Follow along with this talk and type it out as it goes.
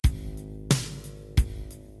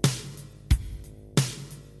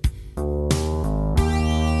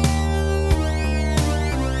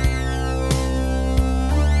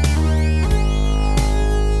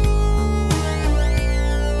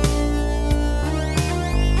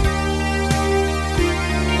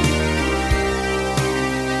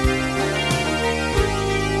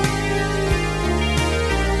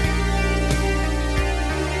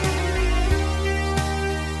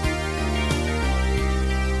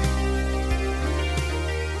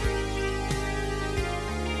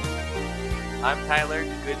I'm Tyler,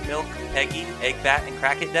 Good Milk, Peggy, Eggbat, and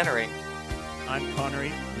Crackit Dennering. I'm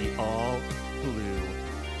Connery, the all-blue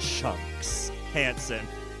Chunks Hansen.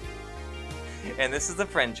 And this is the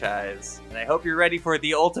franchise. And I hope you're ready for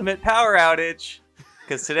the ultimate power outage.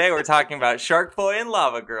 Because today we're talking about Sharkboy and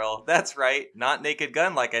Lavagirl. That's right, not Naked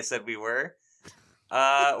Gun like I said we were.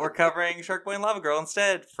 We're covering Sharkboy and Lavagirl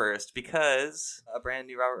instead first, because a brand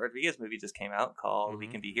new Robert Rodriguez movie just came out called We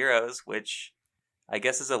Can Be Heroes, which I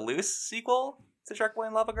guess is a loose sequel to Sharkboy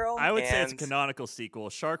and Lavagirl. I would say it's a canonical sequel.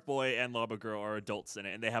 Sharkboy and Lavagirl are adults in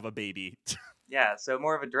it, and they have a baby. Yeah, so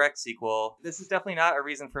more of a direct sequel. This is definitely not a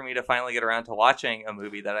reason for me to finally get around to watching a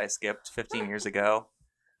movie that I skipped 15 years ago,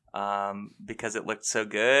 because it looked so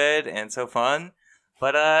good and so fun.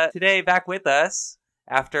 But today, back with us,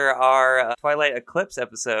 after our Twilight Eclipse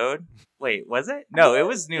episode. Wait, was it? No, it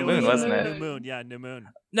was New Moon, wasn't it? New Moon, yeah, New Moon.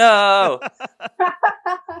 No!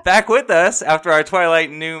 Back with us after our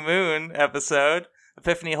Twilight New Moon episode,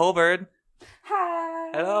 Epiphany Hulburd.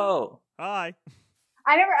 Hi. Hello. Hi.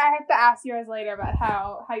 I have to ask you guys later about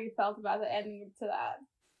how you felt about the ending to that.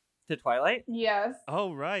 To Twilight? Yes.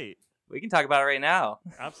 Oh, right. We can talk about it right now.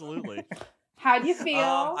 Absolutely. How do you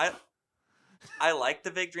feel? I like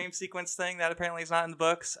the big dream sequence thing that apparently is not in the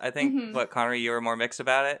books. I think, Connery, you were more mixed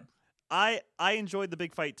about it? I enjoyed the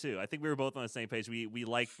big fight, too. I think we were both on the same page. We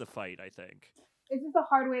liked the fight, I think. It's just a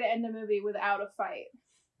hard way to end a movie without a fight.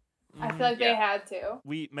 I feel like they had to.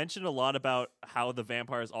 We mentioned a lot about how the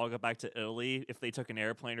vampires all got back to Italy, if they took an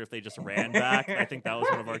airplane or if they just ran back. I think that was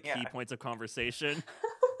one of our key points of conversation.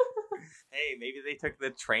 Hey, maybe they took the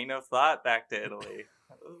train of thought back to Italy.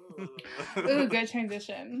 Ooh, good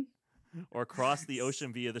transition. Or cross the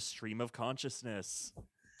ocean via the stream of consciousness.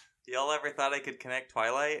 Y'all ever thought I could connect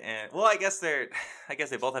Twilight and... Well, I guess they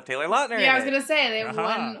both have Taylor Lautner Yeah, I in was going to say, they have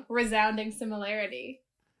Uh-huh. one resounding similarity.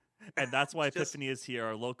 And that's why Epiphany is here,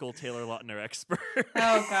 our local Taylor Lautner expert.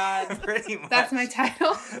 Oh, God. Pretty much. That's my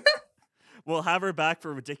title. We'll have her back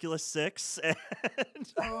for Ridiculous 6. And...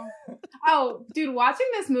 Oh, dude, watching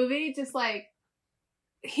this movie, just like...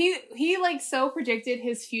 He like, so predicted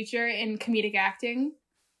his future in comedic acting.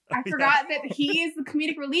 I forgot that he is the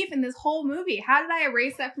comedic relief in this whole movie. How did I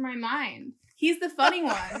erase that from my mind? He's the funny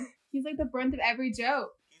one. He's like the brunt of every joke.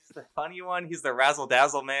 He's the funny one. He's the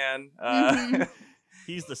razzle-dazzle man.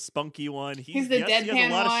 He's the spunky one. He's the deadpan he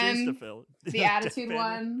has a lot one. Of shoes to fill. The attitude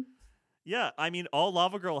one. Yeah, I mean, all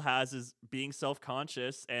Lavagirl has is being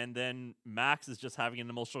self-conscious, and then Max is just having an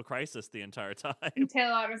emotional crisis the entire time. And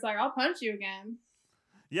Taylor Lautner's like, I'll punch you again.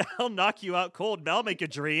 Yeah, I'll knock you out cold, and I'll make a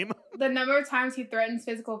dream. The number of times he threatens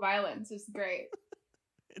physical violence is great.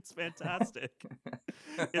 It's fantastic.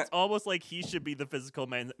 It's almost like he should be the physical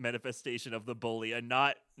manifestation of the bully, and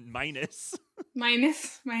not Minus.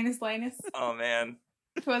 Minus Linus. Oh, man.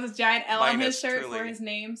 Who has a giant L on his shirt truly. for his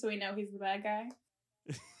name, so we know he's the bad guy.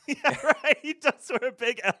 Yeah, right. He does wear a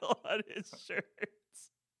big L on his shirt.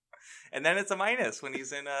 And then it's a minus when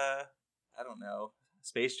he's in, I don't know,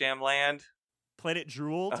 Space Jam land. Planet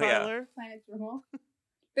Drool, Oh, Tyler? yeah. Planet Drool.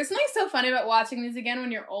 There's something so funny about watching these again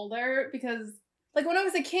when you're older, because, like, when I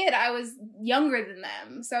was a kid, I was younger than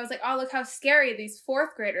them. So I was like, oh, look how scary these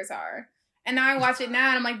fourth graders are. And now I watch it now,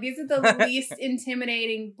 and I'm like, these are the least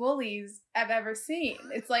intimidating bullies I've ever seen.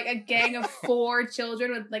 It's like a gang of 4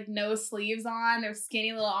 children with, like, no sleeves on, their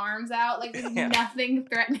skinny little arms out. Like, there's nothing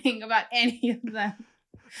threatening about any of them.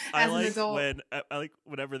 As an adult. I like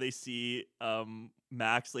whenever they see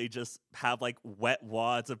Max, they just have like wet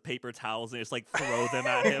wads of paper towels and just like throw them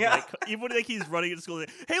at him. Like even when he's running into school, like,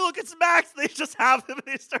 hey, look, it's Max. They just have him and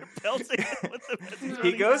they start pelting him with them.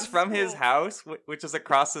 He goes from his house, which is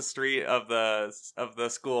across the street of the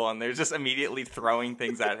school, and they're just immediately throwing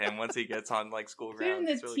things at him once he gets on like school grounds. Dude,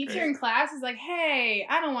 and the teacher in class is like, hey,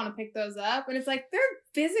 I don't want to pick those up. And it's like, they're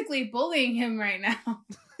physically bullying him right now.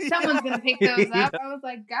 Someone's going to pick those up. I was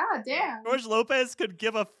like, God damn. George Lopez could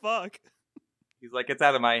give a fuck. He's like, it's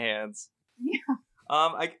out of my hands. Yeah.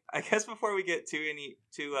 I guess before we get too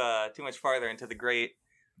much farther into the great,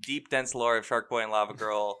 deep, dense lore of Sharkboy and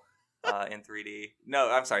Lavagirl in 3D. No,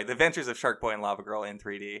 I'm sorry, the Adventures of Sharkboy and Lavagirl in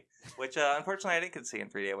 3D, which unfortunately I didn't get to see in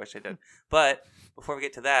 3D. I wish I did. But before we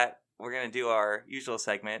get to that, we're gonna do our usual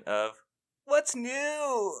segment of What's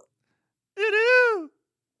New?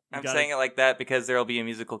 I'm saying it like that because there'll be a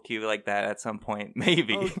musical cue like that at some point,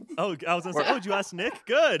 maybe. Oh, I was gonna say, did you ask Nick?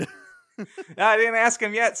 Good. No, I didn't ask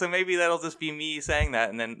him yet, so maybe that'll just be me saying that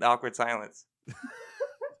and then awkward silence.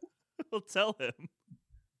 We'll tell him.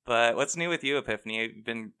 But what's new with you, Epiphany? Have you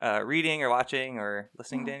been reading or watching or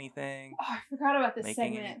listening to anything? Oh, I forgot about this Making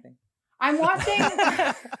segment. anything? I'm watching...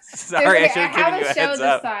 Sorry, I should have given you a heads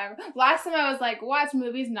up. This time. Last time I was like, watch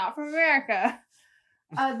movies not from America.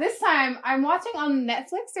 This time, I'm watching on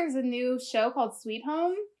Netflix. There's a new show called Sweet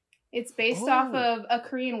Home. It's based off of a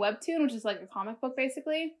Korean webtoon, which is like a comic book,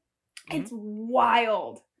 basically. It's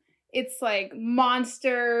wild. It's like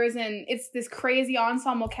monsters, and it's this crazy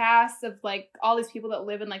ensemble cast of like all these people that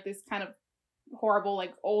live in like this kind of horrible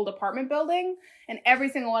like old apartment building, and every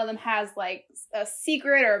single one of them has like a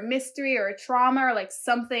secret or a mystery or a trauma or like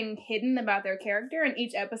something hidden about their character, and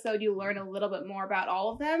each episode you learn a little bit more about all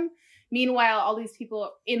of them. Meanwhile, all these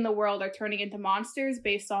people in the world are turning into monsters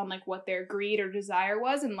based on like what their greed or desire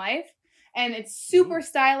was in life. And it's super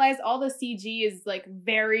stylized. All the CG is like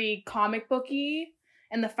very comic booky,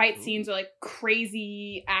 and the fight scenes are like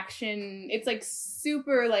crazy action. It's like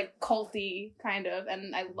super like culty kind of,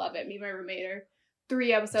 and I love it. Me and my roommate are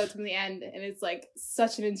 3 episodes from the end, and it's like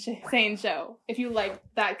such an insane show. If you like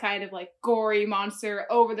that kind of like gory monster,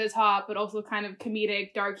 over the top, but also kind of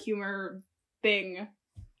comedic, dark humor thing.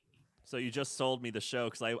 So you just sold me the show,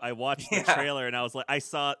 because I watched the trailer and I was like, I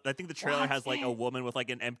think the trailer has like a woman with like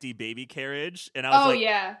an empty baby carriage, and I was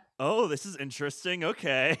like, oh, this is interesting.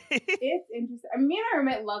 Okay. It's interesting. I mean, me and my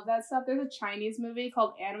roommate love that stuff. There's a Chinese movie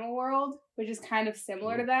called Animal World, which is kind of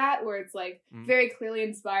similar to that, where it's like very clearly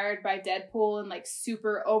inspired by Deadpool and like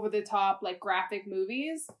super over the top like graphic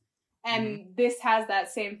movies. And this has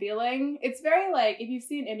that same feeling. It's very like, if you've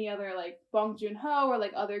seen any other like Bong Joon-ho or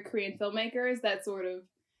like other Korean filmmakers, that sort of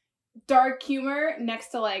dark humor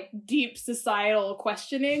next to like deep societal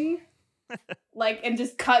questioning, like, and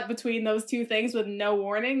just cut between those two things with no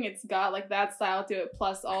warning. It's got like that style to it,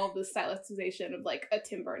 plus all of the stylization of like a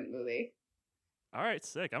Tim Burton movie. All right,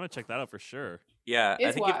 sick. I'm gonna check that out for sure. Yeah, It's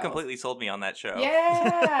I think wild. you've completely sold me on that show.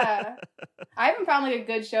 Yeah. I haven't found like a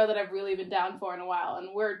good show that I've really been down for in a while,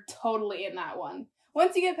 and we're totally in that one.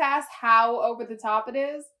 Once you get past how over the top it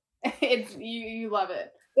is, it's you love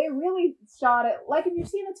it. They really shot it like if you've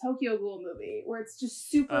seen a Tokyo Ghoul movie, where it's just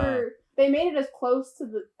super. They made it as close to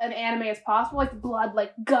an anime as possible. Like the blood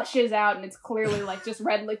like gushes out, and it's clearly like just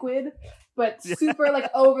red liquid, but super like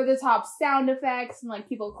over the top sound effects and like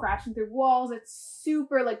people crashing through walls. It's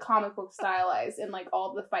super like comic book stylized, and like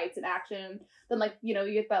all the fights and action. Then like you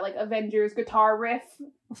get that like Avengers guitar riff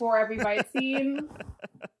before every fight scene.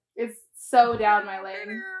 It's so down my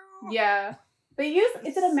lane. Yeah.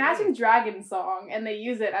 It's an Imagine Dragons song, and they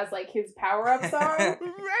use it as like his power-up song.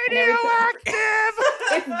 Radioactive!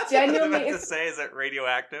 It's genuinely... I was about to say, is it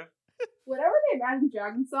radioactive? Whatever the Imagine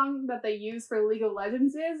Dragons song that they use for League of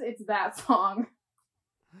Legends is, it's that song.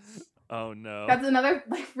 Oh no. That's another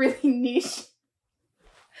like really niche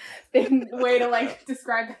way to like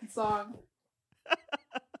describe that song.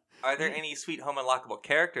 Are there any sweet home unlockable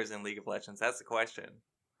characters in League of Legends? That's the question.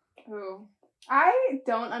 Ooh. I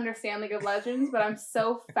don't understand League of Legends, but I'm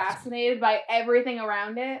so fascinated by everything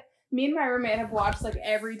around it. Me and my roommate have watched like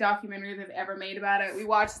every documentary they've ever made about it. We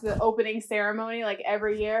watch the opening ceremony like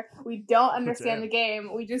every year. We don't understand the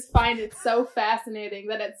game. We just find it so fascinating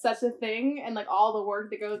that it's such a thing, and like all the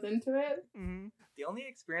work that goes into it. Mm-hmm. The only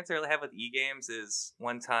experience I really have with e-games is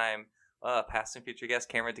one time, past and future guest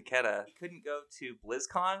Cameron Takeda couldn't go to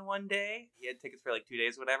BlizzCon one day. He had tickets for like 2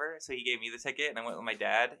 days, whatever. So he gave me the ticket, and I went with my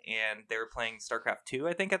dad, and they were playing StarCraft 2,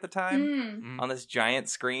 I think, at the time, on this giant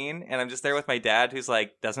screen. And I'm just there with my dad, who's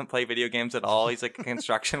like doesn't play video games at all. He's like a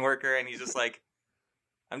construction worker, and he's just like,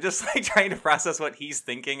 I'm just like trying to process what he's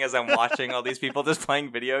thinking as I'm watching all these people just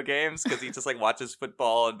playing video games, because he just like watches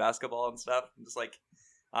football and basketball and stuff. I'm just like,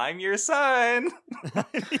 I'm your son.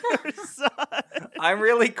 I'm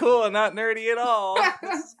really cool and not nerdy at all.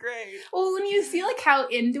 This is great. Well, when you see like how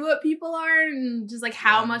into it people are, and just like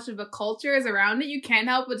how much of a culture is around it, you can't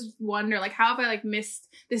help but just wonder like, how have I like missed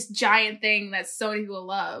this giant thing that so many people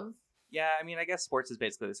love? Yeah, I mean, I guess sports is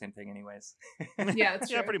basically the same thing anyways. Yeah, that's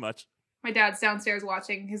true. Yeah, pretty much. My dad's downstairs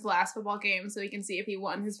watching his last football game so he can see if he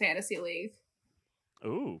won his fantasy league.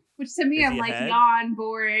 Ooh. Which to me, I'm like, yawn,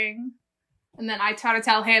 boring. And then I try to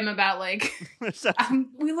tell him about, like,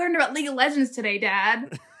 we learned about League of Legends today,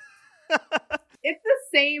 Dad. It's the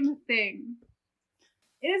same thing.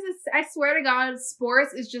 It is, I swear to God,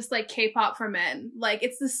 sports is just like K-pop for men. Like,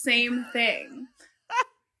 it's the same thing.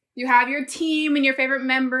 You have your team and your favorite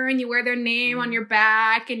member, and you wear their name on your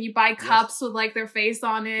back, and you buy cups with, like, their face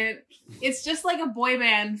on it. It's just like a boy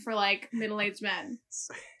band for, like, middle-aged men.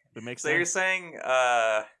 That makes sense. So you're saying,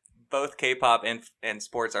 both K-pop and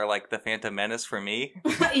sports are like the Phantom Menace for me?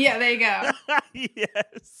 Yeah, there you go.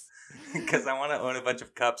 Yes. Because I want to own a bunch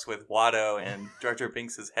of cups with Watto and Jar Jar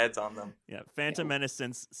Binks' heads on them. Yeah, Phantom Menace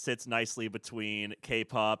sits nicely between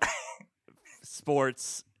K-pop,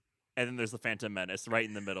 sports, and then there's the Phantom Menace right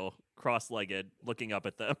in the middle, cross-legged, looking up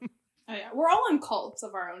at them. Oh yeah, we're all in cults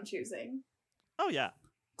of our own choosing. Oh yeah.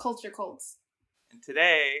 Culture cults. And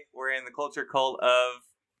today, we're in the culture cult of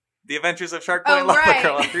The Adventures of Sharkboy and right.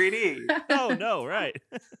 Lavagirl on 3D. Oh, no, right.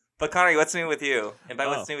 But Connery, what's new with you? And by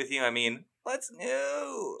what's new with you, I mean, what's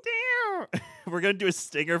new? We're going to do a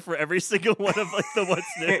stinger for every single one of like the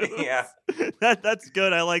what's new. Yeah. That's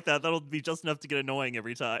good. I like that. That'll be just enough to get annoying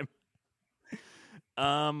every time.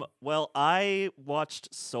 Well, I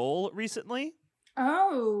watched Soul recently.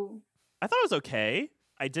 Oh. I thought it was okay.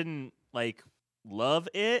 I didn't love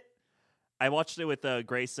it. I watched it with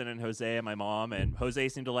Grayson and Jose and my mom, and Jose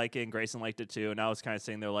seemed to like it, and Grayson liked it too. And I was kind of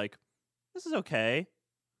sitting there like, this is okay.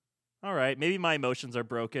 All right, maybe my emotions are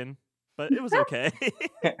broken, but it was okay.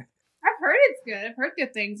 I've heard it's good. I've heard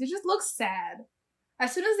good things. It just looks sad.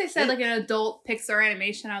 As soon as they said an adult Pixar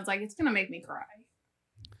animation, I was like, it's gonna make me cry.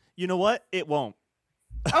 You know what? It won't.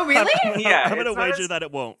 Oh, really? Yeah, I'm gonna wager that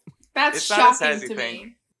it won't. That's It's not as sad shocking as you to think.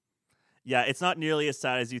 me. Yeah, it's not nearly as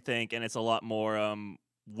sad as you think, and it's a lot more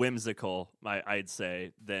whimsical, I'd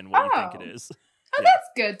say, than what you think it is. Oh, that's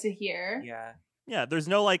good to hear. Yeah. Yeah, there's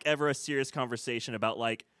no ever a serious conversation about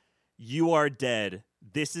you are dead.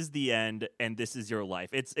 This is the end, and this is your life.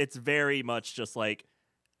 It's very much just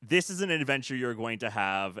this is an adventure you're going to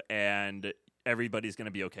have, and everybody's going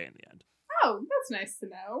to be okay in the end. Oh, that's nice to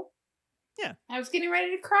know. Yeah, I was getting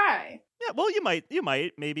ready to cry. Yeah, well, you might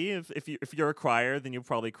maybe if you're a crier, then you'll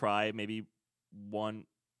probably cry maybe one.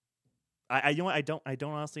 I don't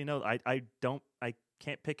honestly know. I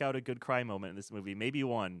can't pick out a good cry moment in this movie. Maybe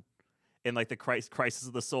one in the crisis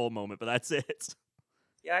of the soul moment, but that's it.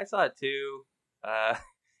 Yeah, I saw it too.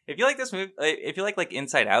 If you like this movie, if you like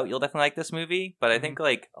Inside Out, you'll definitely like this movie. But I think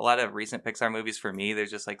a lot of recent Pixar movies, for me, there's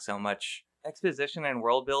just so much exposition and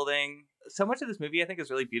world building. So much of this movie, I think,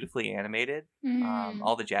 is really beautifully animated.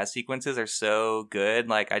 All the jazz sequences are so good.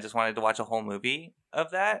 I just wanted to watch a whole movie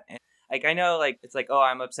of that. And, I know, it's oh,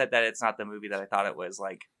 I'm upset that it's not the movie that I thought it was.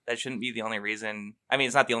 That shouldn't be the only reason. I mean,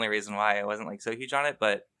 it's not the only reason why I wasn't so huge on it,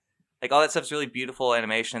 but all that stuff's really beautiful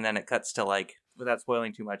animation. And then it cuts to without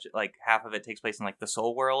spoiling too much, half of it takes place in the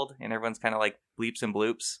soul world, and everyone's kind of bleeps and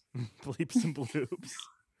bloops. Bleeps and bloops.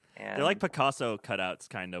 And they're Picasso cutouts,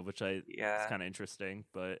 kind of, which is kind of interesting.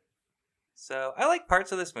 But so I like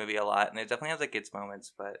parts of this movie a lot, and it definitely has its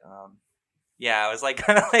moments. But yeah, I was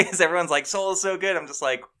kind of as everyone's Soul is so good, I'm just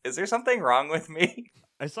is there something wrong with me?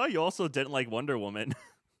 I saw you also didn't like Wonder Woman.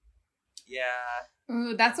 Yeah.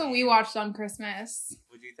 Ooh, that's what we watched on Christmas.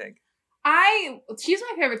 What do you think? She's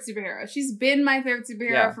my favorite superhero. She's been my favorite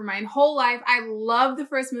superhero for my whole life. I love the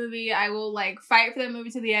first movie. I will fight for that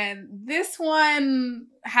movie to the end. This one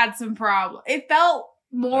had some problems. It felt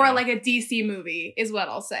more like a DC movie, is what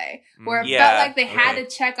I'll say. Where it felt like they had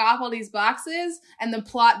to check off all these boxes, and the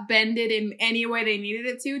plot bended in any way they needed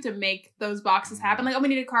it to make those boxes happen. We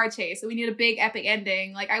need a car chase, so we need a big epic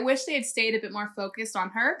ending. I wish they had stayed a bit more focused on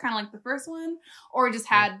her, kind of like the first one, or just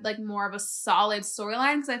had more of a solid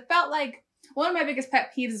storyline. Because I felt one of my biggest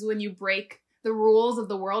pet peeves is when you break the rules of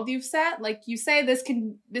the world you've set. You say this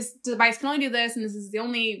device can only do this, and this is the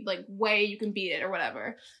only way you can beat it or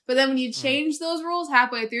whatever. But then when you change those rules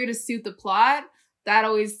halfway through to suit the plot, that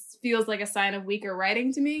always feels like a sign of weaker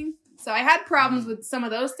writing to me. So I had problems with some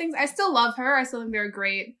of those things. I still love her. I still think there are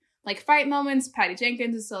great fight moments. Patty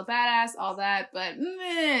Jenkins is still a badass, all that. But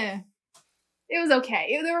it was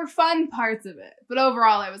okay. There were fun parts of it. But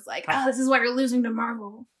overall, I was oh, this is why you're losing to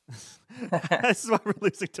Marvel. This is why we're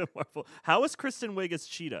losing to Marvel. How was Kristen Wiig as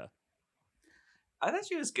Cheetah? I thought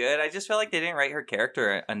she was good. I just felt like they didn't write her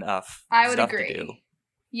character enough. I would stuff agree. To do.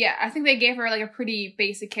 Yeah, I think they gave her a pretty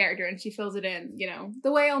basic character, and she fills it in,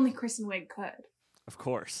 the way only Kristen Wiig could. Of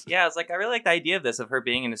course. Yeah, I was I really like the idea of this, of her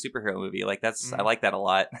being in a superhero movie. That's I like that a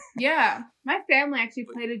lot. Yeah, my family actually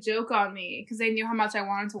played a joke on me because they knew how much I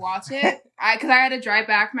wanted to watch it. Because I had to drive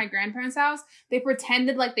back from my grandparents' house. They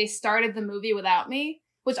pretended they started the movie without me,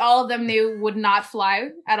 which all of them knew would not fly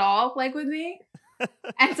at all, with me.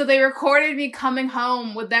 And so they recorded me coming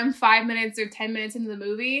home with them 5 minutes or 10 minutes into the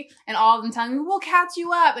movie, and all of them telling me, we'll catch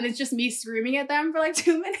you up. And it's just me screaming at them for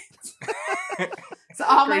 2 minutes. So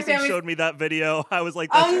all my family showed me that video. I was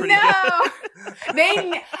like, that's pretty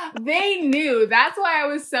good. They knew. That's why I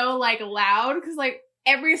was so loud, because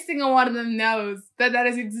every single one of them knows that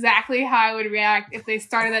is exactly how I would react if they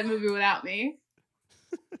started that movie without me.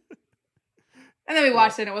 And then we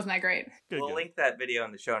watched it, and it wasn't that great. We'll link that video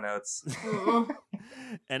in the show notes.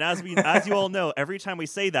 And as you all know, every time we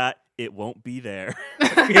say that, it won't be there.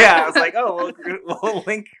 Yeah, I was we'll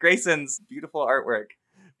link Grayson's beautiful artwork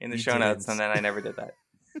in the show notes, and then I never did that.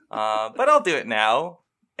 But I'll do it now.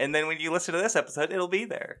 And then when you listen to this episode, it'll be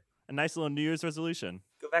there. A nice little New Year's resolution.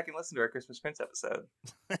 Go back and listen to our Christmas Prince episode.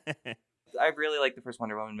 I really like the first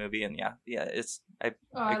Wonder Woman movie, and I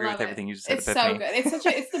agree with everything you just said. It's Epiphany. so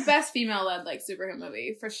good. It's the best female led like superhero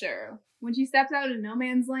movie for sure. When she stepped out of no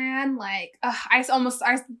man's land, like I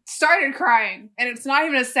started crying, and it's not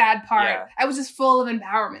even a sad part. Yeah. I was just full of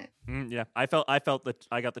empowerment. Yeah, I felt that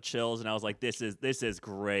I got the chills, and I was like, "This is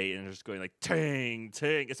great," and just going like, "Ting,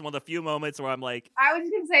 ting." It's one of the few moments where I'm like, I was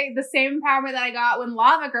just gonna say the same empowerment that I got when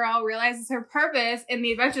Lavagirl realizes her purpose in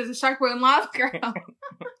the Adventures of Sharkboy and Lavagirl.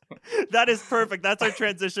 "That is perfect. That's our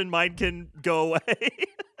transition. Mine can go away."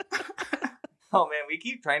 Oh man, we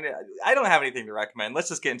keep trying to. I don't have anything to recommend. Let's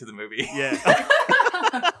just get into the movie. Yeah.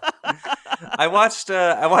 I watched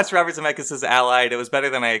Robert Zemeckis' Allied. It was better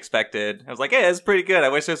than I expected. I was like, hey, it's pretty good. I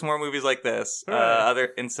wish there's more movies like this.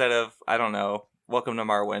 Instead of, I don't know, Welcome to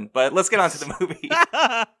Marwin. But let's get on to the movie.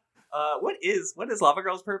 What is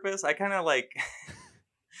Lavagirl's purpose? I kind of like.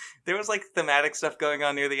 There was like thematic stuff going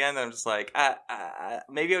on near the end. And I'm just like,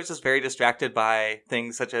 maybe I was just very distracted by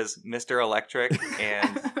things such as Mr. Electric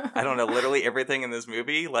and I don't know, literally everything in this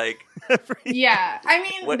movie. Like, yeah, I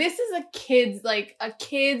mean, this is a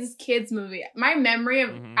kids movie. My memory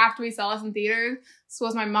of after we saw this in theaters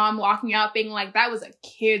was my mom walking out being like, "That was a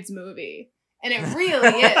kids movie," and it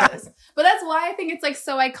really is. But that's why I think it's like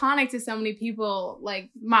so iconic to so many people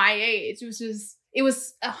like my age. It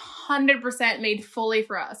was 100% made fully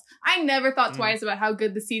for us. I never thought twice about how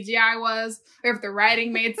good the CGI was, or if the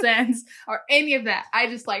writing made sense, or any of that. I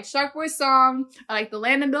just liked Sharkboy's song. I liked the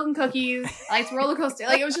land and milk and cookies. I liked roller coaster.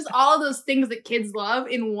 Like, it was just all of those things that kids love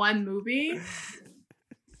in one movie.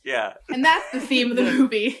 Yeah. And that's the theme of the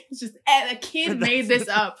movie. It's just a kid made this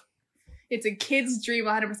up. It's a kid's dream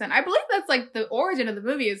 100%. I believe that's like the origin of the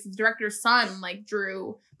movie is the director's son like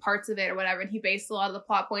drew parts of it or whatever, and he based a lot of the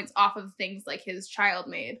plot points off of things like his child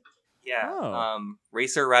made. Yeah. Oh.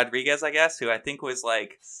 Racer Rodriguez, I guess, who I think was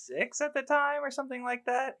like 6 at the time or something like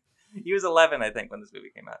that. He was 11, I think, when this movie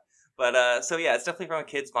came out. But so yeah, it's definitely from a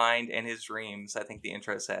kid's mind and his dreams, I think the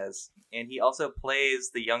intro says. And he also plays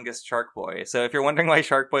the youngest Sharkboy. So if you're wondering why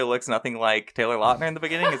Sharkboy looks nothing like Taylor Lautner in the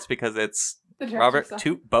beginning, it's because it's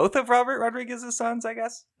both of Robert Rodriguez's sons, I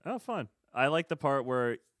guess. Oh, fun. I like the part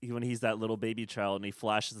where when he's that little baby child and he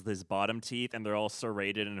flashes his bottom teeth and they're all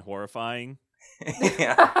serrated and horrifying.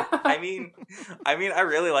 Yeah. I mean, I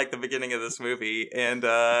really like the beginning of this movie, and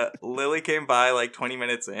Lily came by like 20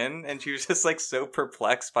 minutes in, and she was just like so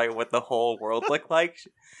perplexed by what the whole world looked like.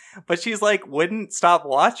 But she's like, wouldn't stop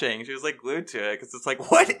watching. She was like glued to it because it's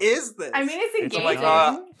like, what is this? I mean, it's engaging.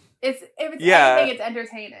 Like, if it's anything, it's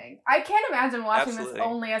entertaining. I can't imagine watching this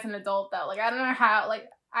only as an adult though. Like, I don't know how. Like,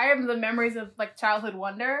 I have the memories of like childhood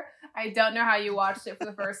wonder. I don't know how you watched it for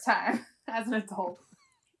the first time as an adult.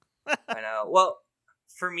 I know. Well,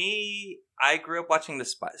 for me, I grew up watching the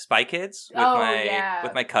Spy Kids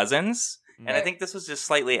with my cousins, and I think this was just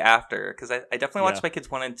slightly after because I definitely watched Spy Kids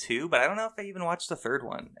 1 and 2, but I don't know if I even watched the third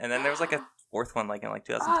one. And then there was like a fourth one, like in like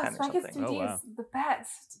 2010 or Spy Kids something. 3D is the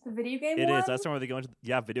best. The video game It one? is. That's the one where they go into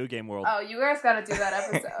video game world. Oh, you guys got to do that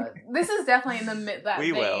episode. This is definitely in the that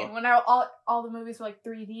we vein. will. When all the movies were like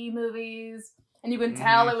 3D movies. And you can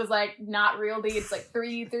tell it was like not real D. It's like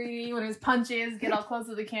 3D when his punches get all close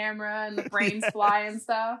to the camera and the brains fly and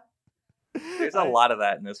stuff. There's a lot of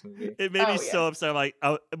that in this movie. It made me so upset. I'm like,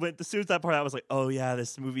 as soon as that part out, I was like, oh yeah,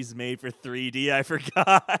 this movie's made for 3D. I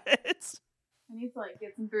forgot. I need to like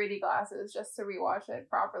get some 3D glasses just to rewatch it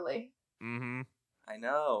properly. Mm-hmm. I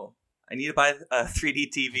know. I need to buy a 3D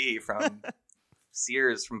TV from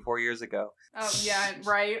Sears from 4 years ago. Oh yeah,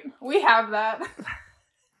 right. We have that.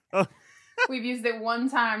 Oh. We've used it one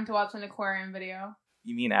time to watch an aquarium video.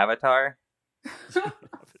 You mean Avatar?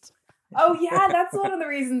 Oh yeah, that's one of the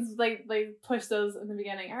reasons they pushed those in the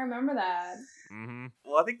beginning. I remember that. Mm-hmm.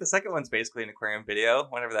 Well, I think the second one's basically an aquarium video.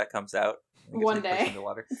 Whenever that comes out, one day.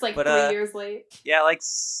 It's like 3 years late. Yeah, like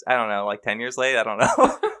I don't know, like 10 years late. I don't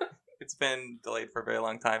know. It's been delayed for a very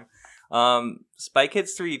long time. Spy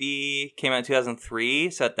Kids 3D came out in 2003,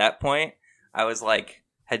 so at that point, I was like.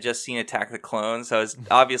 Had just seen Attack the Clones, so I was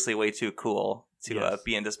obviously way too cool to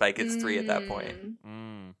be into Spy Kids 3 at that point.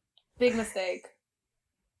 Big mistake.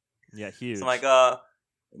 Yeah, huge. So I'm like,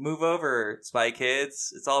 move over, Spy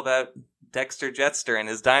Kids. It's all about Dexter Jetster and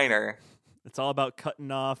his diner. It's all about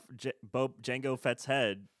cutting off Jango Fett's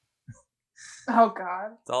head. Oh,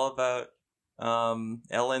 God. It's all about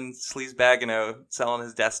Ellen Sleazebagano selling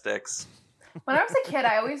his death sticks. When I was a kid,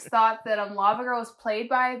 I always thought that Lavagirl was played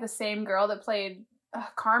by the same girl that played...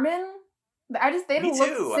 Carmen? They looked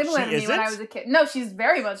similar to me when I was a kid. No, she's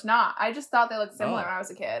very much not. I just thought they looked similar when I was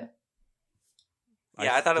a kid.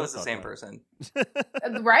 Yeah, I thought it was the same person.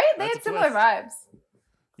 Right? They had similar vibes.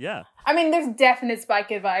 Yeah. I mean, there's definite Spy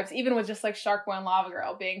Kid vibes, even with just like Sharkboy and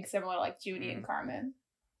Lavagirl being similar to like Judy and Carmen.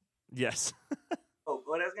 Yes. Oh,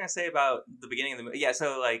 what I was gonna say about the beginning of the movie. Yeah,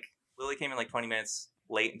 so like Lily came in like 20 minutes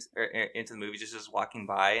late into the movie, just walking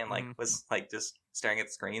by and like was like just staring at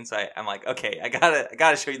the screen. So I'm like, okay, I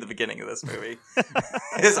gotta show you the beginning of this movie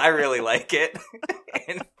because I really like it.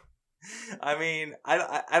 And I mean,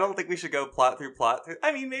 I don't think we should go plot through.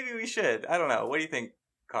 I mean, maybe we should. I don't know. What do you think,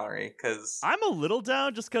 Connery? Because I'm a little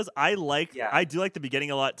down just because I do like the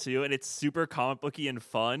beginning a lot too, and it's super comic booky and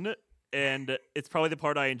fun. And it's probably the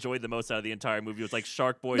part I enjoyed the most out of the entire movie. Was like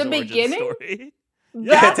Sharkboy's origin story.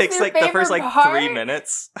 Yeah, it takes like the first like part? 3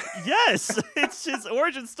 minutes. Yes, it's his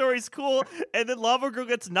origin story's cool, and then Lavagirl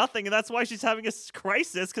gets nothing, and that's why she's having a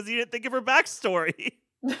crisis because he didn't think of her backstory.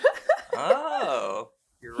 Oh,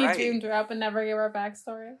 you're right. He dreamed her up and never gave her a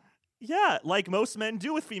backstory. Yeah, like most men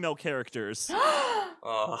do with female characters.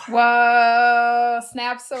 Oh. Whoa!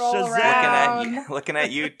 Snaps are all Shazam. around. Looking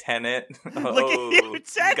at you, Tenet. Oh, Look at you,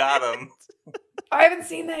 Tenet. Got him. I haven't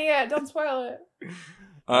seen that yet. Don't spoil it.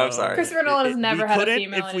 Oh, I'm sorry. Christopher Nolan has never had a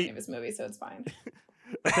female in we- any of his movies, so it's fine.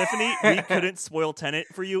 Epiphany, we couldn't spoil Tenet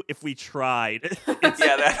for you if we tried. It's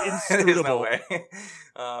There's no inscrutable. way.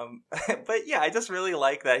 But yeah, I just really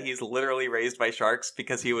like that he's literally raised by sharks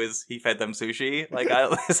because he fed them sushi. Like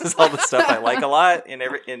this is all the stuff I like a lot.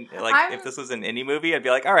 If this was in any movie, I'd be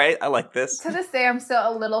like, all right, I like this. To this day, I'm still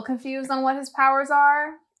a little confused on what his powers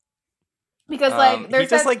are. Because, like, there's he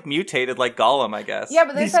just, like, mutated like Gollum, I guess. Yeah,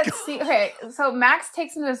 but there's that scene. Okay, so Max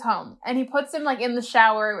takes him to his home, and he puts him, like, in the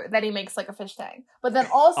shower that he makes, like, a fish tank. But then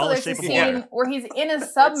also there's a scene where he's in a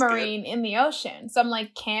submarine in the ocean. So I'm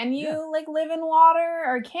like, can you, like, live in water,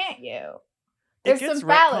 or can't you? There's it gets some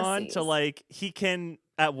fallacies. retconned to, like, he can,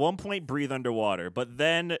 at one point, breathe underwater. But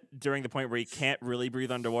then, during the point where he can't really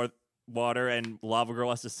breathe underwater, and Lavagirl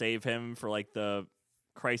has to save him for, like, the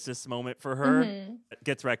crisis moment for her, it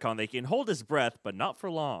gets retconned. They can hold his breath, but not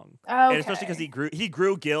for long. Okay. And especially because he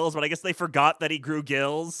grew gills, but I guess they forgot that he grew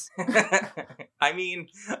gills. I mean,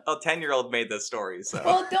 a 10-year-old made this story, so.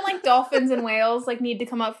 Well, don't, like, dolphins and whales, like, need to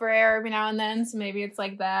come up for air every now and then, so maybe it's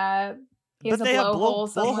like that. He has but a they have blowhole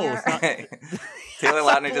somewhere. Taylor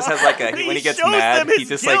Lautner just has like when he gets mad, he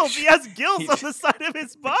just gills. like he has gills on the side of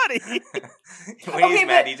his body. When he's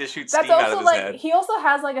mad, he just shoots steam out of his head. He also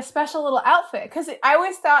has like a special little outfit because I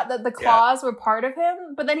always thought that the claws were part of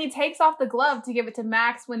him, but then he takes off the glove to give it to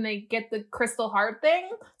Max when they get the crystal heart thing.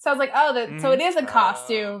 So I was like, oh, so it is a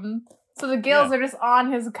costume. So the gills are just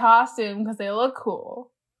on his costume because they look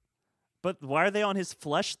cool. But why are they on his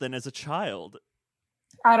flesh then as a child?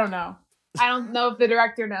 I don't know. I don't know if the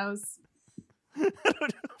director knows. I don't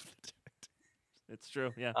know. It's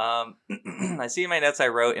true, yeah. I see in my notes I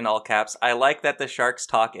wrote in all caps, I like that the sharks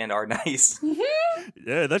talk and are nice.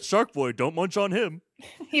 Yeah, that's Sharkboy. Don't munch on him.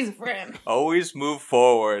 He's a friend. Always move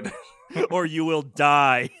forward. Or you will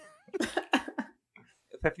die.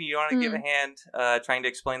 Epiphany, you want to give a hand trying to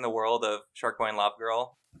explain the world of Sharkboy and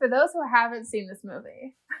Lavagirl? For those who haven't seen this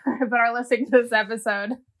movie, but are listening to this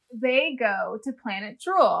episode, they go to Planet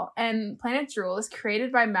Drool, and Planet Drool is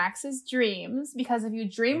created by Max's dreams, because if you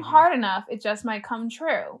dream hard enough, it just might come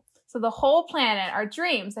true. So the whole planet are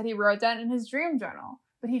dreams that he wrote down in his dream journal,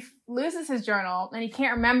 but he loses his journal, and he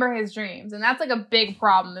can't remember his dreams, and that's, like, a big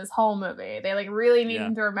problem this whole movie. They, like, really need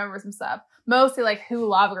him to remember some stuff. Mostly, like, who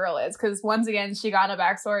Lavagirl is, because, once again, she got a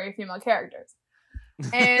backstory of female characters.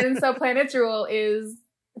 And so Planet Drool is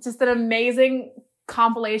just an amazing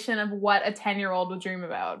compilation of what a 10-year-old would dream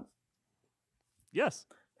about. Yes.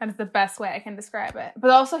 That is the best way I can describe it.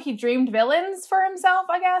 But also he dreamed villains for himself,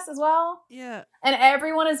 I guess, as well. Yeah. And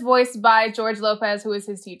everyone is voiced by George Lopez, who is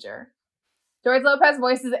his teacher. George Lopez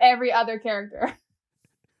voices every other character.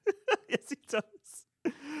 Yes, he does.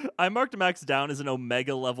 I marked Max down as an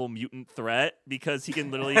Omega level mutant threat because he can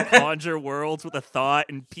literally conjure worlds with a thought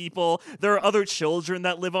and people. There are other children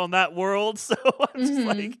that live on that world, so I'm just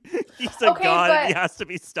like, he's a god and he has to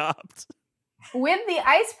be stopped. With the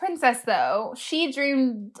Ice Princess, though, she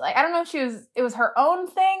dreamed, like, I don't know if it was her own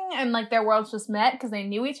thing and, like, their worlds just met because they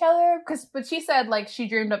knew each other. But she said, like, she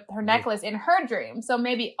dreamed up her necklace in her dream. So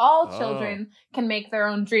maybe all children can make their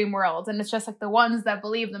own dream worlds. And it's just, like, the ones that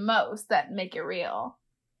believe the most that make it real.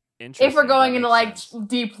 If we're going into, like,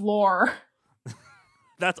 deep lore.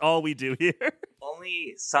 That's all we do here.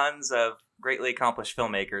 Only sons of greatly accomplished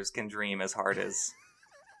filmmakers can dream as hard as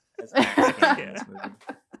Max can in this movie.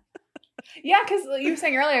 Yeah, because you were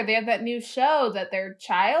saying earlier, they have that new show that their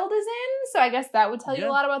child is in, so I guess that would tell you a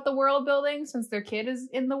lot about the world building, since their kid is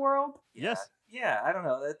in the world. Yes. Yeah, I don't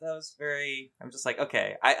know. That was very... I'm just like,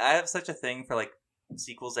 okay, I have such a thing for, like,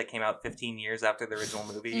 sequels that came out 15 years after the original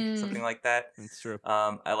movie, Mm. something like that. It's true.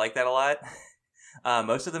 I like that a lot.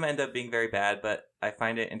 Most of them end up being very bad, but I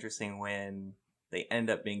find it interesting when they end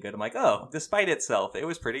up being good. I'm like, oh, despite itself, it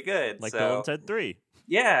was pretty good. Like so, Bill and Ted 3.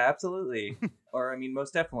 Yeah, absolutely. Or, I mean,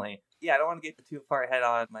 most definitely. Yeah, I don't want to get too far ahead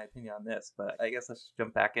on my opinion on this, but I guess let's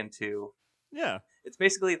jump back into... Yeah. It's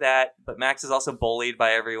basically that, but Max is also bullied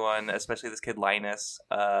by everyone, especially this kid Linus.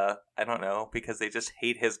 I don't know, because they just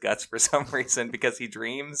hate his guts for some reason, because he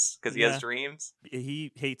dreams, because he has dreams.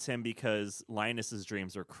 He hates him because Linus's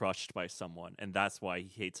dreams are crushed by someone, and that's why he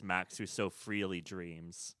hates Max, who so freely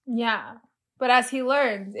dreams. Yeah. But as he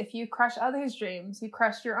learns, if you crush others' dreams, you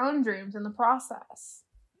crush your own dreams in the process.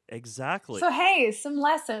 Exactly. So hey, some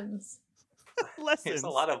lessons. Lessons. There's a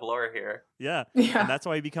lot of lore here. Yeah. Yeah. And that's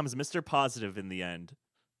why he becomes Mr. Positive in the end,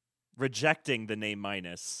 rejecting the name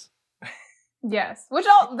Minus. Yes. Which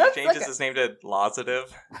He changes his name to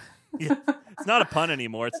Lausative. Yeah. It's not a pun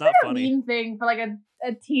anymore. It's that's not like funny. a mean thing for like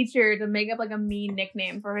a teacher to make up like a mean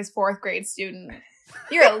nickname for his 4th grade student.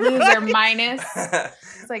 You're a loser, Minus.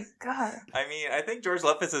 It's like, God. I mean, I think George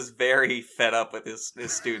Lopez is very fed up with his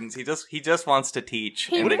students. He just wants to teach,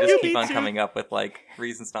 and they just keep on coming up with like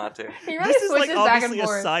reasons not to. He really This is like switches back and obviously a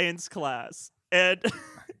forth. science class, and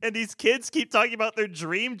these kids keep talking about their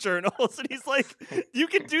dream journals, and he's like, "You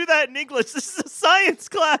can do that in English. This is a science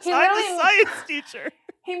class. He I'm the really- science teacher."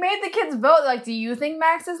 He made the kids vote, like, do you think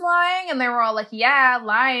Max is lying? And they were all like, yeah,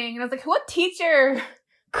 lying. And I was like, what teacher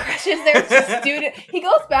crushes their student? He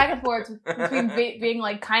goes back and forth between being,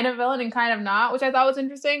 like, kind of villain and kind of not, which I thought was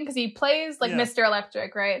interesting, because he plays, like, Yeah. Mr.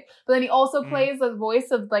 Electric, right? But then he also plays the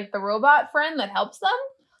voice of, like, the robot friend that helps them.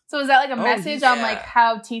 So is that, like, a message on, like,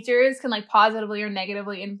 how teachers can, like, positively or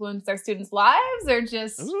negatively influence their students' lives? Or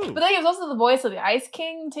just... Ooh. But then he was also the voice of the Ice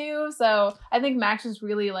King, too. So I think Max is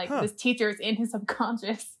really, like, this teacher's in his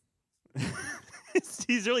subconscious.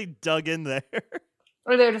 He's really dug in there.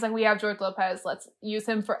 Or they're just like, we have George Lopez, let's use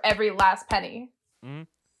him for every last penny.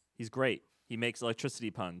 He's great. He makes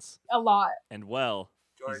electricity puns. A lot. And well,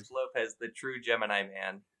 George Lopez, the true Gemini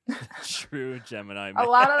man. true Gemini A man.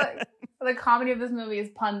 lot of the comedy of this movie is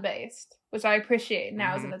pun-based, which I appreciate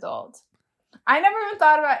now as an adult. I never even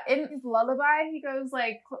thought about, in his lullaby, he goes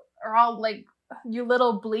like, or all like, you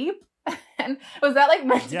little bleep. And was that like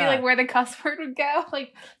meant to be like where the cuss word would go?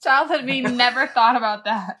 Like, childhood me never thought about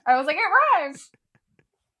that. I was like, it rhymes.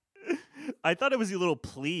 I thought it was you little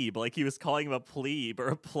plebe, like he was calling him a plebe or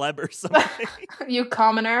a pleb or something. You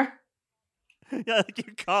commoner. Yeah, like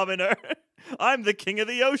you commoner. I'm the king of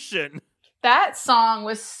the ocean. That song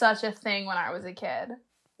was such a thing when I was a kid.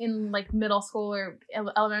 In like middle school or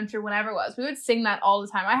elementary, whenever it was. We would sing that all the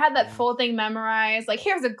time. I had that full thing memorized. Like,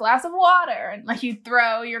 here's a glass of water. And like you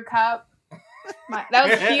throw your cup. That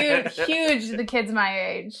was huge to the kids my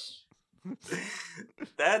age.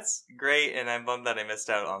 That's great, and I'm bummed that I missed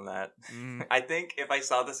out on that. I think if I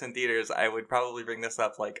saw this in theaters, I would probably bring this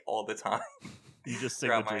up like all the time. You just sing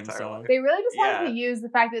the dream song. They really just wanted to use the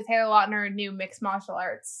fact that Taylor Lautner knew mixed martial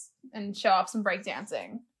arts and show off some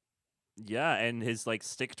breakdancing. Yeah, and his like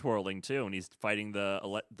stick twirling too, and he's fighting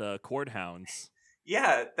the cord hounds.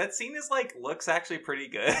 Yeah, that scene is like looks actually pretty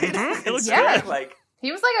good. It looks good. Like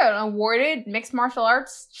he was like an awarded mixed martial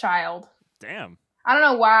arts child. Damn. I don't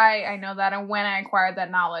know why I know that and when I acquired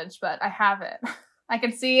that knowledge, but I have it. I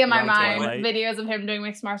can see in my mind Twilight. videos of him doing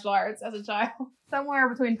mixed martial arts as a child. Somewhere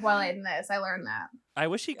between Twilight and this, I learned that. I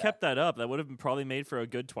wish he kept that up. That would have been probably made for a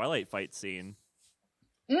good Twilight fight scene.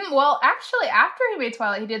 Well, actually, after he made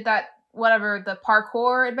Twilight, he did that the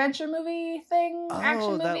parkour adventure movie thing,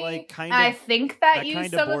 action movie. That like kind and of. I think that that used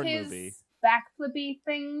kind of some of board his movie. backflippy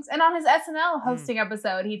things. And on his SNL hosting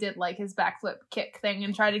episode, he did like his backflip kick thing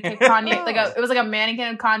and tried to kick Kanye. It was like a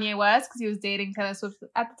mannequin of Kanye West because he was dating Taylor Swift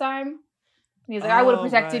at the time. And he's like, I would have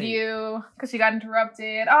protected you because she got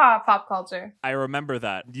interrupted. Pop culture. I remember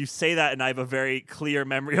that. You say that, and I have a very clear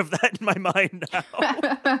memory of that in my mind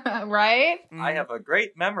now. Right? I have a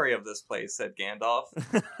great memory of this place, said Gandalf.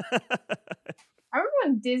 I remember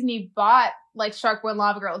when Disney bought like Sharkboy and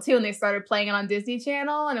Lavagirl too, and they started playing it on Disney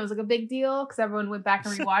Channel, and it was like a big deal because everyone went back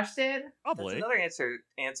and rewatched it. That's another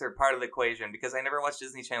answer part of the equation because I never watched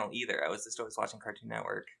Disney Channel either. I was just always watching Cartoon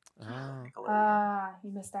Network.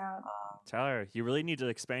 You missed out. Tyler, you really need to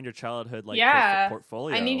expand your childhood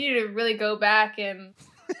portfolio. I need you to really go back and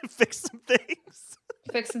fix some things.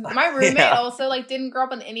 My roommate also like didn't grow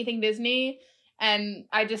up on anything Disney. And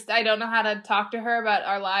I don't know how to talk to her about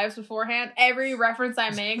our lives beforehand. Every reference I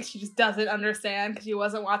make, she just doesn't understand because she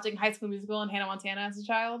wasn't watching High School Musical and Hannah Montana as a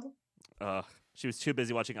child. She was too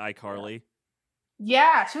busy watching iCarly.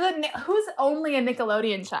 Yeah, she was who's only a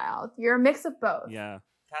Nickelodeon child? You're a mix of both. Yeah.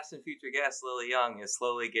 past and future guest Lily Young is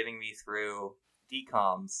slowly getting me through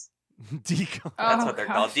DComs. Decom. That's Oh, what they're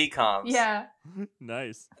gosh. called, DComs. Yeah.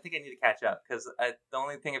 Nice. I think I need to catch up because the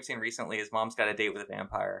only thing I've seen recently is Mom's Got a Date with a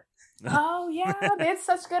Vampire. Oh yeah, they had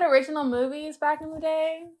such good original movies back in the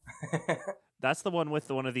day. That's the one with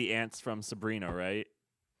one of the ants from Sabrina, right?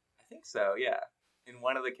 I think so, yeah. And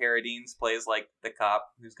one of the Carradines plays like the cop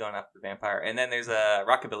who's going after the vampire. And then there's a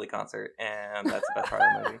rockabilly concert, and that's the best part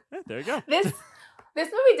of the movie. Yeah, there you go. This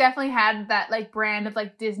movie definitely had that like brand of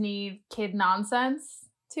like Disney kid nonsense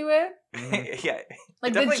to it. Yeah,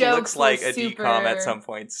 Like it the definitely jokes looks like were a super... DCOM at some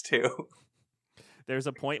points too. There's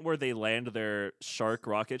a point where they land their shark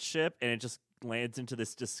rocket ship, and it just lands into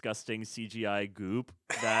this disgusting CGI goop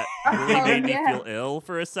that really Oh, made me yeah. feel ill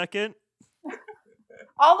for a second.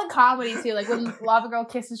 All the comedy too, like when Lavagirl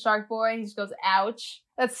kisses Sharkboy, he just goes, "Ouch!"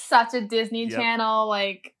 That's such a Disney Yep. Channel,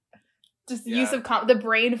 like just Yeah. use of the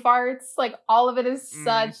brain farts. Like all of it is Mhm.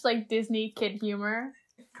 such like Disney kid humor.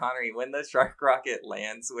 Connery, when the shark rocket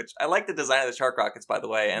lands, which I like the design of the shark rockets, by the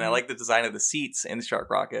way, and I like the design of the seats in shark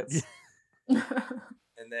rockets.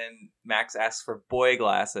 And then Max asks for boy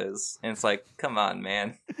glasses, and it's like, come on,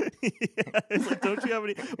 man. Yeah, it's like, don't you have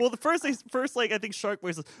any? Well, the first, like I think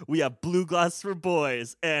Sharkboy says we have blue glasses for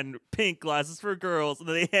boys and pink glasses for girls, and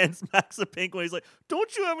then they hands Max a pink one. He's like,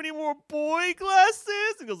 don't you have any more boy glasses?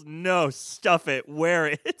 And he goes, no, stuff it, wear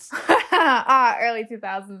it. Early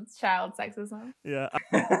 2000s child sexism. Yeah,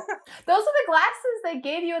 Those are the glasses they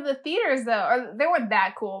gave you at the theaters, though. Or they weren't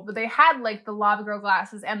that cool, but they had like the Lavagirl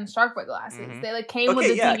glasses and the Sharkboy glasses. Mhm. They like came Okay, with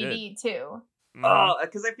the yeah, DVD too. Oh,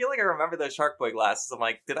 because I feel like I remember those Sharkboy glasses. I'm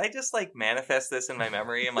like, did I just like manifest this in my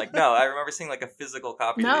memory? I'm like, no, I remember seeing like a physical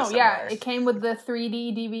copy of No, these yeah, somewhere. it came with the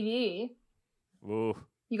 3D DVD. Ooh,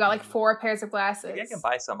 You got like 4 pairs of glasses. Maybe I can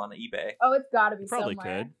buy some on eBay. Oh, it's got to be probably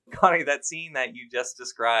somewhere. could. Connie, that scene that you just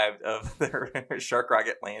described of the shark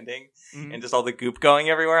rocket landing Mhm. and just all the goop going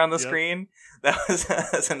everywhere on the Yep. screen,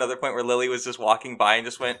 that's another point where Lily was just walking by and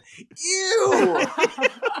just went, ew!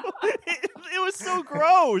 it was so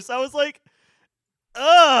gross. I was like,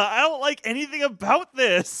 I don't like anything about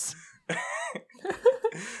this.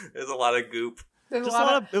 There's a lot of goop. There's Just a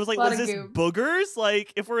lot of, it was like, lot was of this goop. boogers?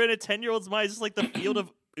 Like, if we're in a 10-year-old's mind, is this like the field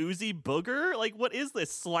of oozy booger? Like, what is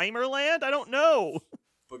this? Slimerland? I don't know.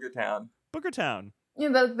 Booger Town. Booger Town. You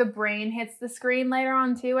know, the brain hits the screen later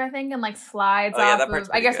on too, I think, and like slides Oh, yeah, off that part's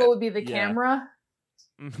of, I pretty guess good. what would be the Yeah. camera.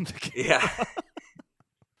 Yeah.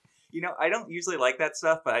 You know, I don't usually like that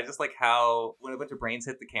stuff, but I just like how when a bunch of brains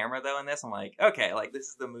hit the camera though in this, I'm like, okay, like this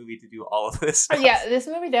is the movie to do all of this But stuff. yeah, this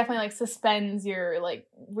movie definitely like suspends your like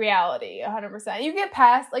reality 100%. You get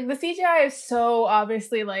past like the CGI is so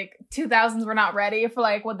obviously like 2000s were not ready for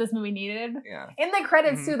like what this movie needed. Yeah. In the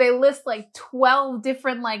credits Mhm. too, they list like 12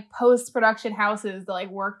 different like post-production houses that like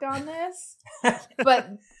worked on this. But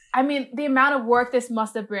I mean, the amount of work this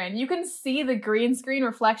must have been. You can see the green screen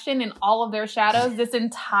reflection in all of their shadows this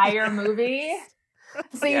entire movie.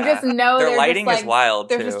 So you Yeah. just know Their they're lighting just, is like, wild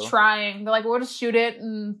they're too. just trying. They're like, we'll just shoot it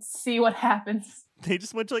and see what happens. They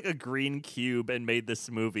just went to like a green cube and made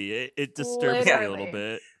this movie. It disturbs me a little Literally.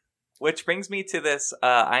 bit. Which brings me to this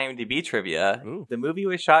IMDb trivia. Ooh. The movie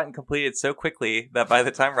was shot and completed so quickly that by the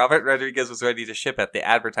time Robert Rodriguez was ready to ship it, the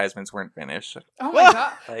advertisements weren't finished. Oh my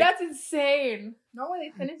god, Like- that's insane. Normally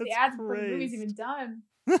they finish the That's ads before the movie's crazy. even done.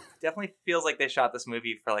 Definitely feels like they shot this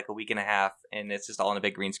movie for like a week and a half, and it's just all in a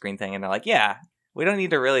big green screen thing, and they're like, yeah, we don't need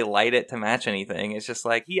to really light it to match anything. It's just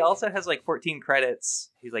like, he also has like 14 credits.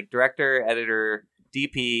 He's like director, editor,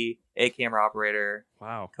 DP, a camera operator,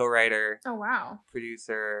 Wow. co-writer, Oh wow.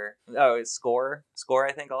 producer, it's score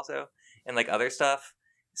I think also, and like other stuff.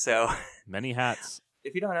 So Many hats.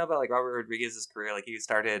 if you don't know about like Robert Rodriguez's career, like he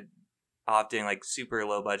started off doing like super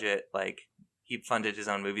low budget, like he funded his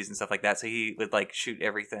own movies and stuff like that. So he would like shoot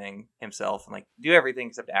everything himself and like do everything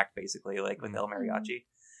except act, basically, like with El Mariachi.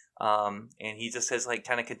 And he just has like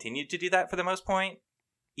kind of continued to do that for the most point,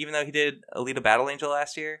 even though he did Alita Battle Angel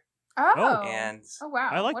last year. Oh. And Oh wow.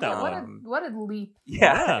 I like what that a, one. What a leap.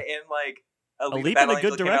 yeah, Yeah. and like A Alita leap in Battle a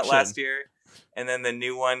good Angel came out direction. last year, and then the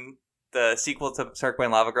new one, the sequel to Sharkboy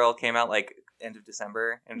and Lavagirl, came out like end of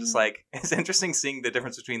December, and just like it's interesting seeing the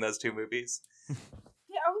difference between those two movies.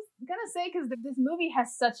 Yeah, I was gonna say because this movie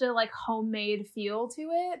has such a like homemade feel to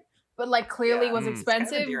it, but like clearly Yeah. was It's kind of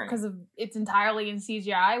expensive endearing. because of it's entirely in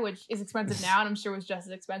CGI, which is expensive now, and I'm sure was just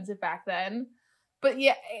as expensive back then. But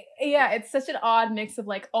yeah, it's such an odd mix of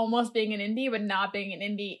like almost being an indie, but not being an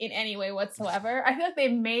indie in any way whatsoever. I feel like they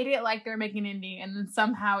made it like they're making an indie, and then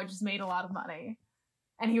somehow it just made a lot of money.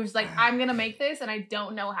 And he was like, "I'm gonna make this, and I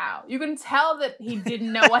don't know how." You can tell that he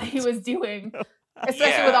didn't know what he was doing.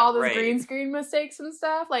 Especially with all those right. green screen mistakes and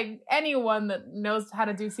stuff. Like, anyone that knows how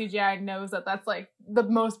to do CGI knows that that's, like, the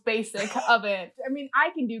most basic of it. I mean, I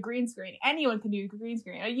can do green screen. Anyone can do green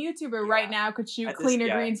screen. A YouTuber right now could shoot cleaner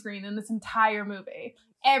green screen than this entire movie.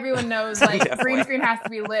 Everyone knows, like, green screen has to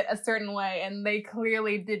be lit a certain way, and they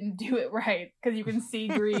clearly didn't do it right, because you can see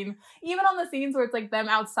green. Even on the scenes where it's, like, them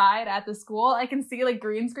outside at the school, I can see, like,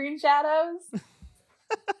 green screen shadows.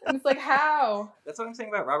 And it's like, how? That's what I'm saying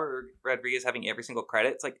about Robert Rodriguez having every single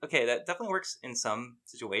credit. It's like, okay, that definitely works in some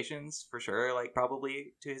situations, for sure, like,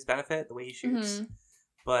 probably to his benefit, the way he shoots.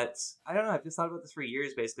 But, I don't know, I've just thought about this for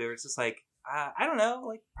years, basically, where it's just like, I don't know,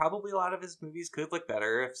 like, probably a lot of his movies could look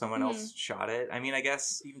better if someone else shot it. I mean, I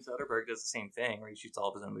guess Steven Soderbergh does the same thing, where he shoots all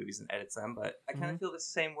of his own movies and edits them, but I kind of feel the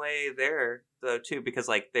same way there, though, too, because,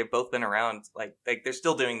 like, they've both been around, like they're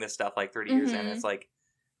still doing this stuff, like, 30 years in. It's like,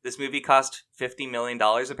 this movie cost $50 million,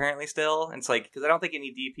 apparently, still. And it's like, because I don't think any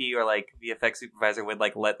DP or, like, VFX supervisor would,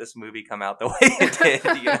 like, let this movie come out the way it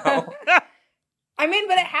did, you know? I mean,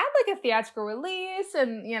 but it had, like, a theatrical release,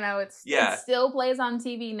 and, you know, it still plays on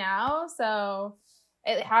TV now, so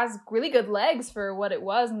it has really good legs for what it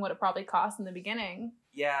was and what it probably cost in the beginning.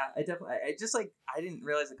 Yeah, I didn't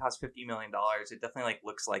realize it cost $50 million. It definitely, like,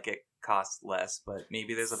 looks like it costs less, but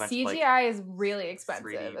maybe there's a bunch CGI of, like, CGI is really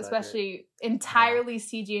expensive, especially entirely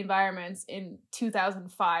CG environments in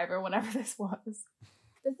 2005 or whenever this was.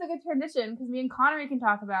 This is a good transition, because me and Connery can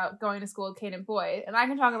talk about going to school with Kate and Boyd, and I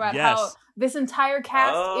can talk about how this entire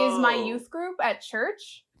cast is my youth group at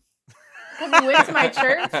church. Because he went to my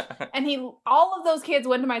church, and all of those kids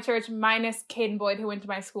went to my church minus Kate and Boyd, who went to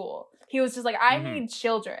my school. He was just like, I need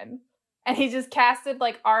children. And he just casted,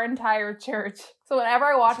 like, our entire church. So whenever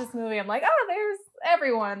I watch this movie, I'm like, oh, there's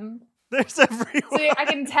everyone. There's everyone. So I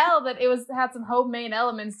can tell that had some homemade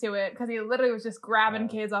elements to it, because he literally was just grabbing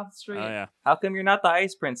kids off the street. Oh, yeah. How come you're not the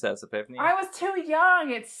Ice Princess, Epiphany? I was too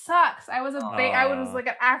young. It sucks. I was I was like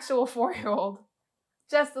an actual 4-year-old.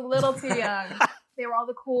 Just a little too young. They were all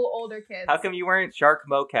the cool older kids. How come you weren't Shark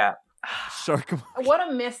Mocap? What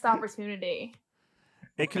a missed opportunity.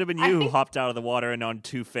 It could have been you who hopped out of the water and on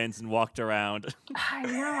 2 fins and walked around. I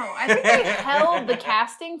know. I think they held the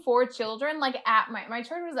casting for children, like, at my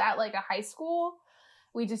church was at, like, a high school.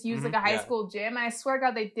 We just used, like, a high school gym. And I swear to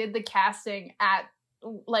God, they did the casting at,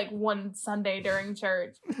 like, one Sunday during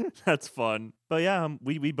church. That's fun. But yeah,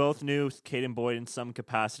 we both knew Kate and Boyd in some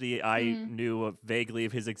capacity. I knew vaguely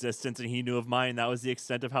of his existence, and he knew of mine. That was the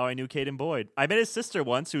extent of how I knew Kate and Boyd. I met his sister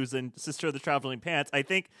once, who's in Sister of the Traveling Pants. I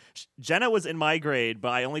think Jenna was in my grade,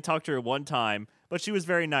 but I only talked to her one time. But she was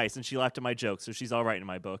very nice, and she laughed at my jokes, so she's all right in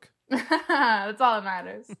my book. That's all that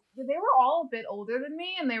matters. They were all a bit older than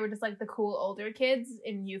me, and they were just, like, the cool older kids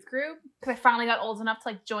in youth group. Because I finally got old enough to,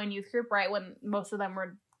 like, join youth group right when most of them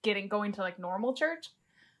were going to, like, normal church.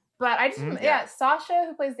 But I just, Sasha,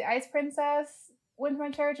 who plays the Ice Princess, went to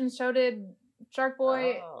my church, and so did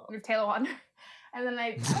Sharkboy, or Taylor Lautner. And then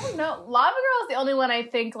I don't know, Lavagirl is the only one I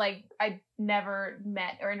think, like, I never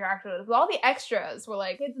met or interacted with. All the extras were,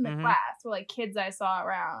 like, kids in the class, were, like, kids I saw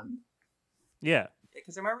around. Yeah.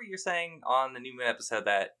 Because I remember you saying on the New Moon episode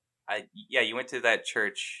that, you went to that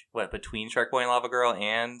church, between Sharkboy and Lavagirl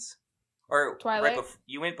and... Or Twilight?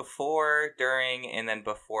 You went before, during, and then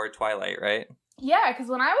before Twilight, right? Yeah, because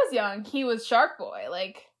when I was young, he was Sharkboy.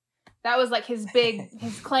 Like, that was, like, his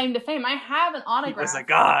claim to fame. I have an autograph. He was a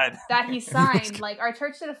god. That he signed. Like, our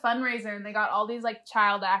church did a fundraiser, and they got all these, like,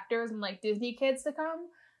 child actors and, like, Disney kids to come.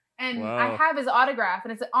 And I have his autograph,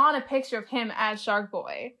 and it's on a picture of him as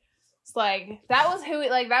Sharkboy. It's like, that was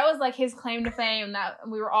like his claim to fame. That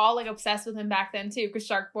we were all, like, obsessed with him back then too, because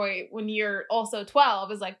Sharkboy, when you're also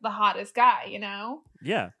 12, is, like, the hottest guy, you know?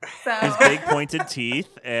 Yeah. So his big pointed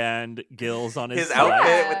teeth and gills on his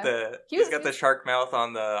outfit with he's got the shark mouth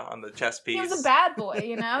on the chest piece. He was a bad boy,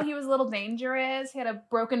 you know? He was a little dangerous. He had a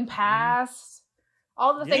broken past.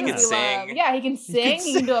 All the things we love. Yeah, he can sing.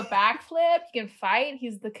 He can do a backflip. He can fight.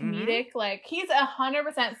 He's the comedic. Like, he's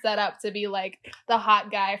 100% set up to be, like, the hot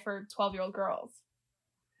guy for 12-year-old girls.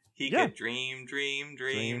 He could dream.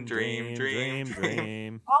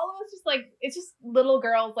 All of it's just, like, it's just little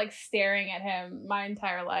girls, like, staring at him my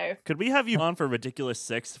entire life. Could we have you on for Ridiculous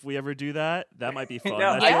 6 if we ever do that? That might be fun.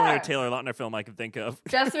 No, That's the only Taylor Lautner film I can think of.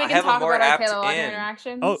 Just so we can talk about our Taylor Lautner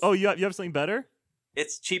interactions. Oh, you have something better?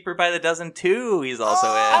 It's Cheaper by the Dozen 2 he's also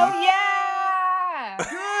in. Oh, yeah!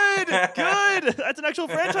 Good! That's an actual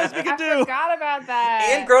franchise we can do. I forgot about that.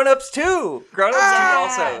 And Grown Ups 2! Grown Ups 2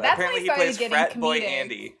 also. That's Apparently when he plays frat comedic. boy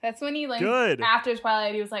Andy. That's when he, like, Good. After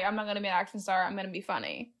Twilight, he was like, I'm not going to be an action star, I'm going to be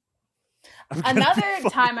funny. Another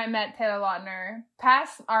time I met Taylor Lautner,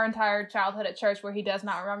 past our entire childhood at church, where he does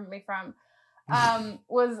not remember me from,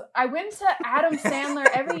 was I went to Adam Sandler.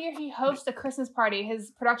 Every year he hosts a Christmas party.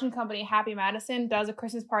 His production company, Happy Madison, does a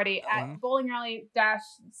Christmas party at bowling alley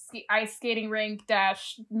 -- ice skating rink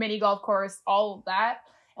 -- mini golf course, all of that.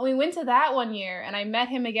 And we went to that one year, and I met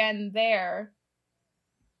him again there.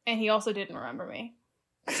 And he also didn't remember me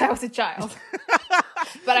because I was a child.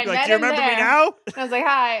 But I met do you him remember there. me now? And I was like,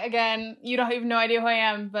 hi, again. You don't have no idea who I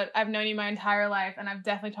am, but I've known you my entire life, and I've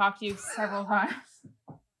definitely talked to you several times.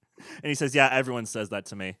 And he says, yeah, everyone says that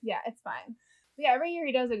to me. Yeah, it's fine. But yeah, every year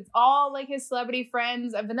he does it. It's all like his celebrity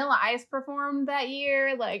friends. Vanilla Ice performed that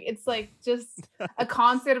year. Like, it's like just a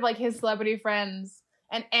concert of like his celebrity friends,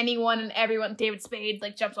 and anyone and everyone. David Spade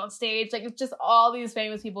like jumps on stage. Like, it's just all these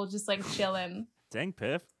famous people just like chilling. Dang,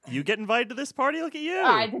 Piff. You get invited to this party? Look at you.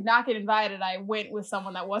 I did not get invited. I went with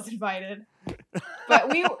someone that was invited.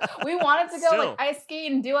 But we wanted to go like ice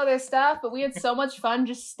skate and do other stuff, but we had so much fun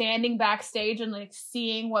just standing backstage and like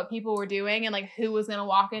seeing what people were doing and like who was gonna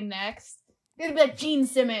walk in next. It'd be like Gene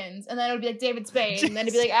Simmons, and then it would be like David Spade, and then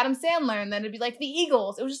it'd be like Adam Sandler, and then it'd be like the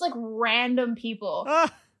Eagles. It was just like random people.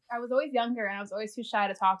 I was always younger, and I was always too shy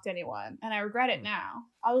to talk to anyone, and I regret it now.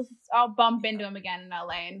 I'll bump into him again in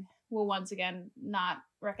LA, and will once again not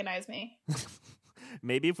recognize me.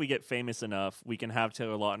 Maybe if we get famous enough, we can have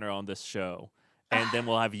Taylor Lautner on this show, and then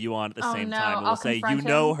we'll have you on at the same time. And we'll say, you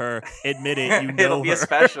know her, admit it, you know It'll be a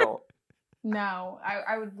special. No,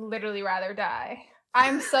 I would literally rather die.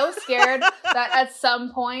 I'm so scared that at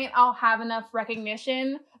some point I'll have enough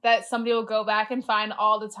recognition that somebody will go back and find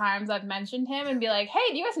all the times I've mentioned him and be like, hey,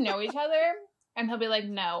 do you guys know each other? And he'll be like,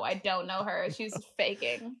 no, I don't know her. She's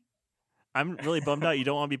faking. I'm really bummed out you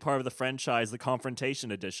don't want to be part of the franchise, the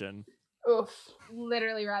Confrontation Edition. Oof.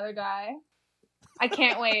 Literally rather die. I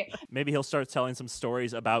can't wait. Maybe he'll start telling some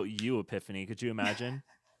stories about you, Epiphany. Could you imagine?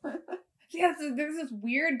 Yes, there's this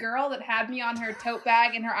weird girl that had me on her tote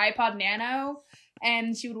bag and her iPod Nano,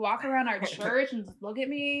 and she would walk around our church and just look at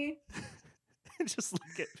me. Just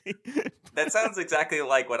look at me. That sounds exactly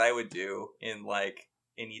like what I would do in like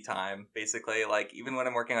any time, basically. Like, even when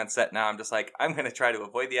I'm working on set now, I'm just like, I'm going to try to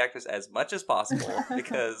avoid the actress as much as possible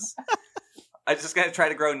because I'm just going to try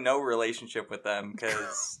to grow no relationship with them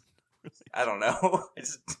because I don't know. I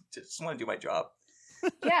just want to do my job.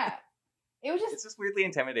 Yeah. It's just weirdly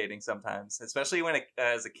intimidating sometimes, especially when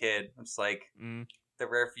as a kid. I'm just like, the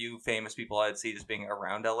rare few famous people I'd see just being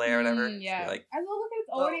around LA or whatever. Yeah. Like, I will look at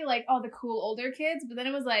it's already like, oh, the cool older kids, but then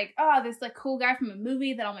it was like, oh, this like cool guy from a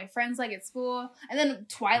movie that all my friends like at school. And then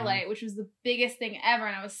Twilight, which was the biggest thing ever,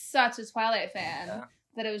 and I was such a Twilight fan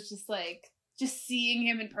that it was just like, just seeing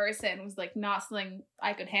him in person was like not something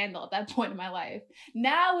I could handle at that point in my life.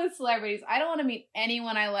 Now with celebrities, I don't want to meet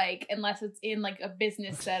anyone I like unless it's in like a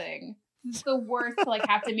business setting. It's the worst to like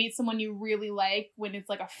have to meet someone you really like when it's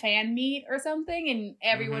like a fan meet or something and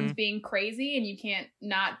everyone's being crazy and you can't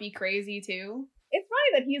not be crazy too. It's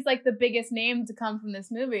funny that he's like the biggest name to come from this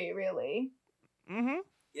movie, really.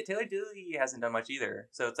 Yeah, Taylor Dooley hasn't done much either,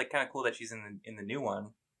 so it's like kind of cool that she's in the new one.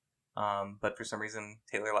 But for some reason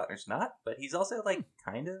Taylor Lautner's not. But he's also like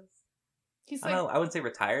kind of. He's I don't know. I wouldn't say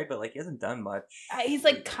retired, but like he hasn't done much. He's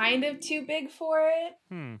like kind of too big for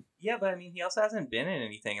it. Yeah, but I mean, he also hasn't been in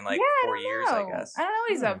anything in like 4 years, I guess. I don't know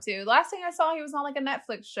what he's up to. Last thing I saw, he was on like a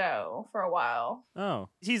Netflix show for a while. Oh,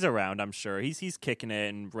 he's around, I'm sure. He's kicking it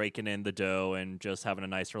and raking in the dough and just having a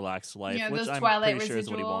nice, relaxed life, which I'm Twilight pretty sure is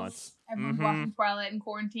what he wants. Everyone's watching Twilight in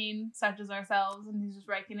quarantine, such as ourselves, and he's just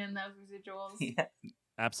raking in those residuals. Yeah,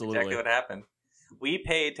 absolutely. Exactly what happened. We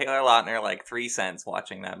paid Taylor Lautner like 3 cents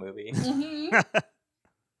watching that movie.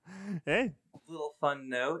 Hey. Little fun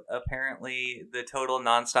note, apparently the total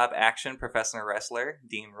nonstop action professional wrestler,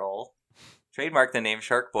 Dean Roll, trademarked the name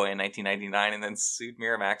Sharkboy in 1999 and then sued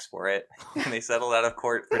Miramax for it. And they settled out of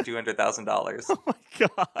court for $200,000. Oh my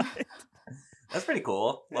god. That's pretty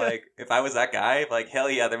cool. Like, if I was that guy, like, hell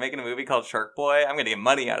yeah, they're making a movie called Sharkboy. I'm going to get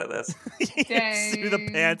money out of this. Sue the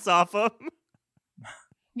pants off him.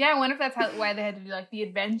 Yeah, I wonder if that's why they had to do like the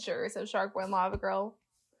adventures of Sharkboy and Lavagirl.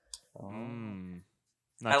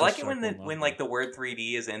 I like it when like the word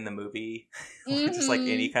 3D is in the movie, just like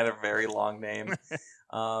any kind of very long name.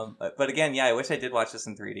 But again, yeah, I wish I did watch this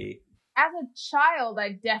in 3D. As a child,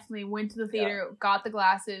 I definitely went to the theater, got the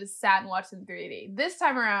glasses, sat and watched in 3D. This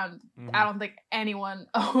time around, I don't think anyone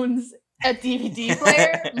owns a DVD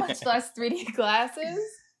player, much less 3D glasses.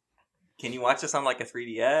 Can you watch this on like a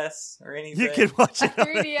 3DS or anything? You can watch it on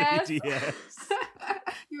 3DS. a 3DS.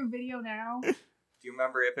 Your video now. Do you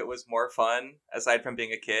remember if it was more fun, aside from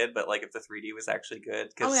being a kid, but like if the 3D was actually good?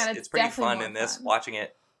 Because it's pretty fun in this, watching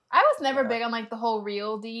it. I was never big on like the whole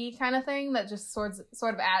real D kind of thing that just sort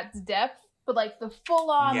of adds depth. But like the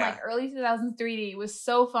full on like early 2000s 3D was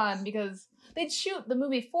so fun because they'd shoot the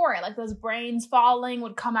movie for it. Like those brains falling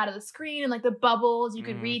would come out of the screen and like the bubbles you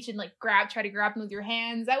could reach and like try to grab them with your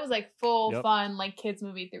hands. That was like full fun, like kids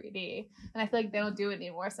movie 3D. And I feel like they don't do it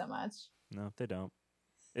anymore so much. No, they don't.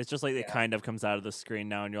 It's just like it kind of comes out of the screen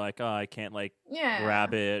now and you're like, oh, I can't like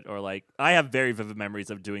grab it. Or like, I have very vivid memories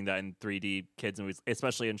of doing that in 3D kids movies,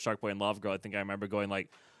 especially in Sharkboy and Lavagirl. I think I remember going like,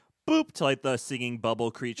 boop, to like the singing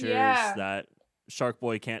bubble creatures that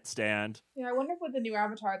Sharkboy can't stand. Yeah, I wonder if with the new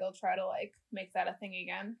Avatar they'll try to like make that a thing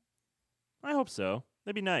again. I hope so.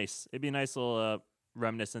 That'd be nice. It'd be a nice little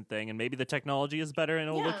reminiscent thing, and maybe the technology is better and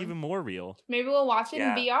it'll look even more real. Maybe we'll watch it in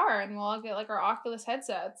VR and we'll all get like our Oculus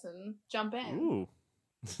headsets and jump in. Ooh.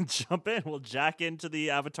 Jump in. We'll jack into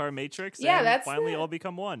the Avatar Matrix and finally all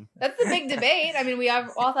become one. That's the big debate. I mean, we all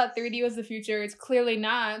thought 3D was the future. It's clearly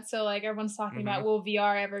not. So like everyone's talking about, will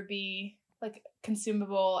VR ever be like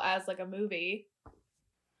consumable as like a movie?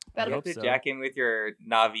 You have to jack in with your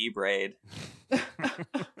Na'vi braid.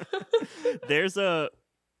 There's a,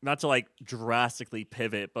 not to like drastically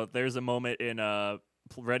pivot, but there's a moment in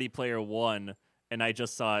Ready Player One, and I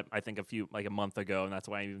just saw it, I think a month ago, and that's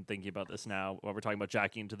why I'm even thinking about this now, while we're talking about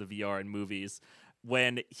jacking into the VR in movies,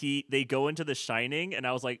 when they go into The Shining, and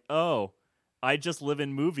I was like, oh, I just live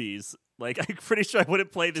in movies. Like, I'm pretty sure I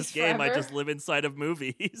wouldn't play this game. Forever? I just live inside of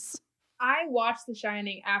movies. I watched The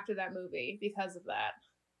Shining after that movie because of that.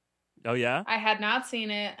 Oh, yeah? I had not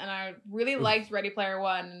seen it, and I really liked Ready Player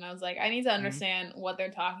One, and I was like, I need to understand what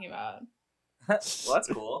they're talking about. Well, that's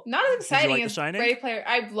cool. Not as exciting as Ready Player.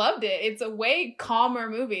 I loved it. It's a way calmer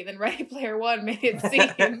movie than Ready Player One made it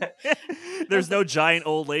seem. There's no giant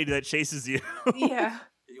old lady that chases you. Yeah.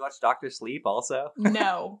 Did you watch Dr. Sleep also?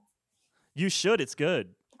 No. You should. It's good.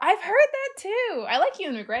 I've heard that too. I like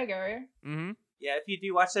Ewan McGregor. Mm-hmm. Yeah, if you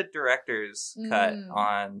do watch the director's cut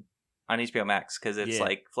on HBO Max, because it's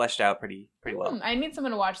like fleshed out pretty well. I need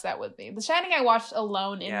someone to watch that with me. The Shining I watched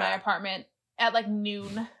alone in my apartment at like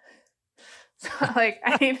noon. So, like,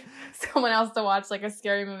 I need someone else to watch, like, a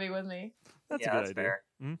scary movie with me. That's a good idea. Fair.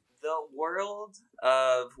 Mm-hmm. The world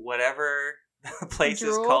of whatever the place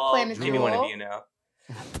Drool? is called. Planet Maybe Drool? one of you know.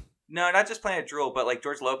 No, not just Planet Drool, but, like,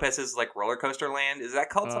 George Lopez's, like, Roller Coaster Land. Is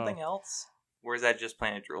that called something else? Or is that just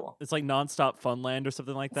Planet Drool? It's like Nonstop Funland or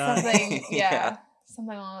something like that. Something,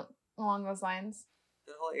 something along those lines.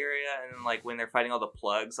 The whole area, and then, like, when they're fighting all the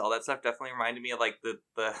plugs, all that stuff definitely reminded me of, like,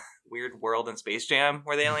 the weird world in Space Jam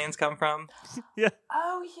where the aliens come from. Yeah.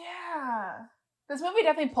 Oh, yeah. This movie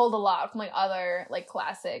definitely pulled a lot from, like, other, like,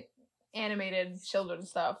 classic animated children's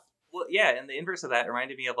stuff. Well, yeah, and the inverse of that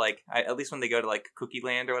reminded me of, like, at least when they go to, like, Cookie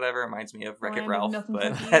Land or whatever, it reminds me of Wreck-It Ralph,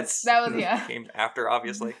 but that was came after,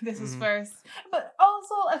 obviously. This was first. But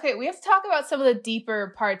also, okay, we have to talk about some of the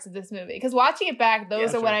deeper parts of this movie, because watching it back,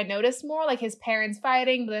 those are what I noticed more, like his parents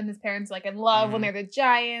fighting, but then his parents, like, in love when they're the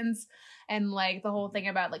giants, and, like, the whole thing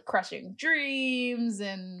about, like, crushing dreams,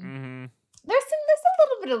 and... There's a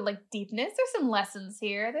little bit of like deepness. There's some lessons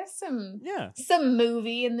here. There's some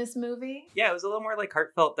movie in this movie. Yeah, it was a little more like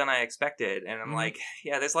heartfelt than I expected, and I'm like,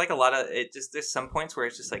 there's like a lot of it. Just there's some points where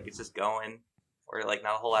it's just going, or like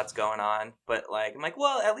not a whole lot's going on. But like I'm like,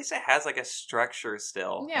 well, at least it has like a structure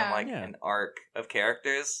still, and like an arc of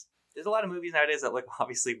characters. There's a lot of movies nowadays that look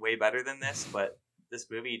obviously way better than this, but this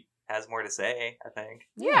movie has more to say, I think.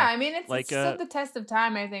 Yeah, I mean, it's stood the test of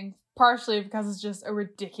time, I think, partially because it's just a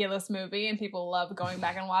ridiculous movie and people love going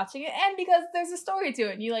back and watching it, and because there's a story to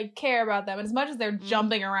it and you, like, care about them. And as much as they're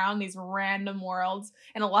jumping around these random worlds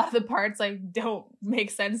and a lot of the parts, like, don't make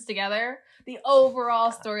sense together, the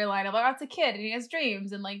overall storyline of, like, oh, it's a kid and he has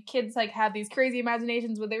dreams and, like, kids, like, have these crazy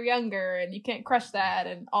imaginations when they're younger and you can't crush that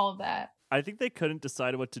and all of that. I think they couldn't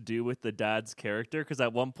decide what to do with the dad's character, because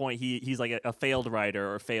at one point he's like a failed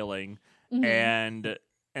writer or failing, and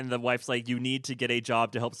the wife's like, you need to get a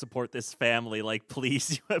job to help support this family. Like,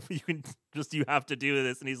 please, you have to do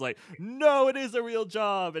this. And he's like, no, it is a real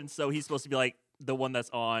job. And so he's supposed to be like the one that's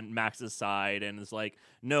on Max's side and is like,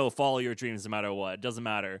 no, follow your dreams no matter what. It doesn't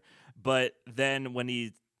matter. But then when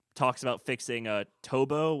he talks about fixing a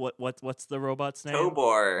Tobo, what's the robot's name?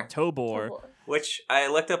 Tobor. Which I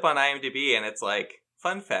looked up on IMDb, and it's like,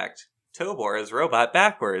 fun fact, Tobor is robot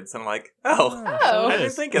backwards. And I'm like, I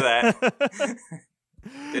didn't think of that.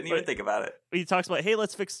 Didn't even think about it. He talks about, hey,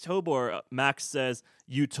 let's fix Tobor. Max says,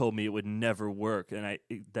 you told me it would never work and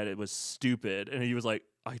that it was stupid. And he was like,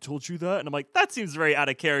 I told you that? And I'm like, that seems very out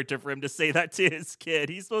of character for him to say that to his kid.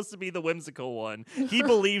 He's supposed to be the whimsical one. He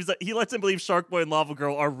believes that he lets him believe Sharkboy and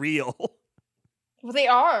Lavagirl are real. Well, they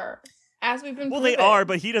are. As we've been proven. They are,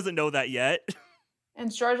 but he doesn't know that yet.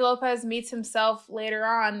 And George Lopez meets himself later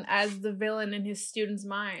on as the villain in his student's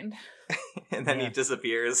mind. And then he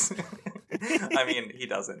disappears. I mean, he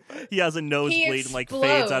doesn't. But... He has a nosebleed and like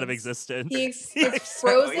fades out of existence. It's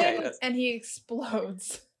frozen and he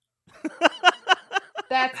explodes.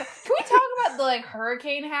 Can we talk about the like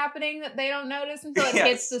hurricane happening that they don't notice until it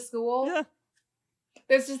hits the school? Yeah.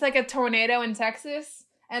 There's just like a tornado in Texas,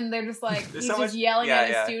 and they're just like he's just yelling at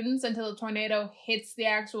his students until the tornado hits the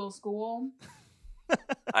actual school.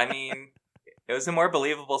 I mean, it was a more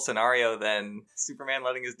believable scenario than Superman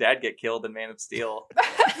letting his dad get killed in Man of Steel.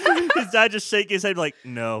 His dad just shaking his head like,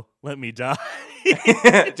 "No, let me die.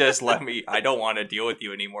 Just let me. I don't want to deal with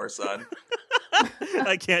you anymore, son.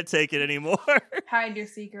 I can't take it anymore." Hide your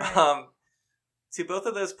secret. To both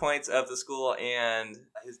of those points of the school and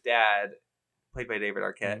his dad, played by David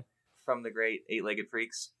Arquette from the great Eight-Legged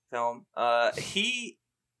Freaks film, he's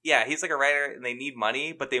like a writer and they need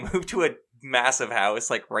money, but they move to a massive house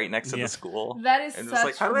like right next to the school. That is and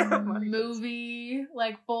such movie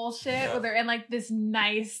like bullshit where they're in like this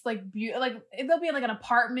nice like like they'll be in like an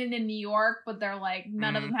apartment in New York, but they're like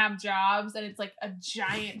none of them have jobs and it's like a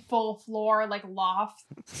giant full floor like loft.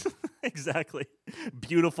 Exactly.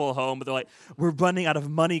 Beautiful home, but they're like, "We're running out of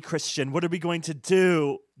money, Christian. What are we going to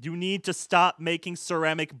do? You need to stop making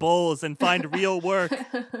ceramic bowls and find real work." That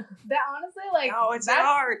honestly, like, it's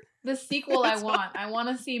art. The sequel I want. I want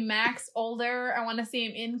to see Max older. I want to see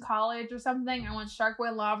him in college or something. I want Sharkboy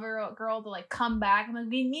and Lavagirl to like come back and like,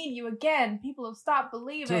 "We need you again. People have stopped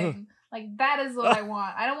believing." Like that is what I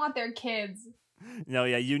want. I don't want their kids. No,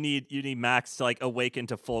 yeah, you need Max to like awaken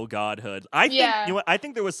to full godhood. I think I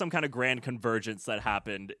think there was some kind of grand convergence that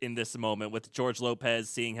happened in this moment with George Lopez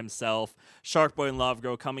seeing himself, Sharkboy and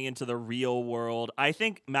Lavagirl coming into the real world. I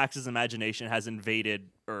think Max's imagination has invaded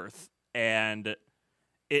Earth, and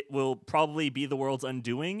it will probably be the world's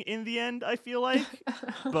undoing in the end, I feel like.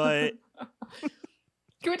 But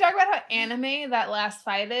can we talk about how anime that last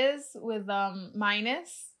fight is with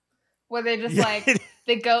Minus? Where they just like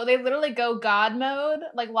they literally go God mode.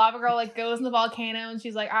 Like Lavagirl like goes in the volcano and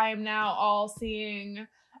she's like, "I am now all seeing,"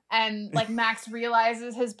 and like Max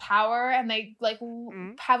realizes his power and they like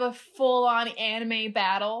have a full on anime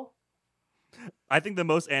battle. I think the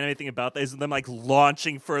most anime thing about that is them like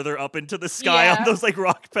launching further up into the sky on those like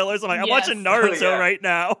rock pillars. I'm like, I'm watching Naruto right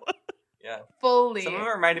now. Yeah, fully. Some of them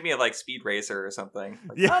reminded me of like Speed Racer or something.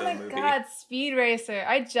 Like oh my god, Speed Racer!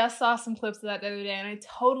 I just saw some clips of that the other day, and I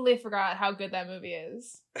totally forgot how good that movie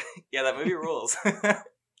is. Yeah, that movie rules.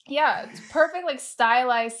 Yeah, it's perfect. Like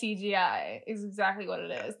stylized CGI is exactly what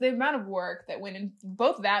it is. The amount of work that went in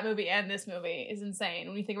both that movie and this movie is insane.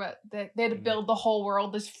 When you think about that, they had to build the whole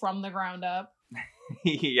world just from the ground up.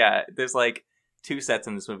 Yeah, there's like 2 sets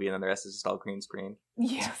in this movie, and then the rest is just all green screen.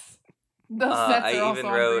 Yes. Those sets are also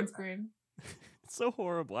on green screen. It's so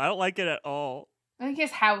horrible. I don't like it at all. I think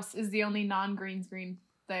his house is the only non-green screen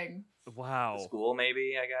thing. Wow. The school,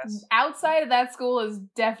 maybe, I guess. Outside of that school is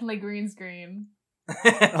definitely green screen.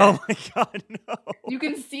 Oh my god, no. You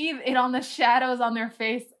can see it on the shadows on their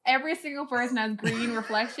face. Every single person has green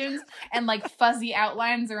reflections and like fuzzy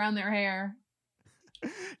outlines around their hair.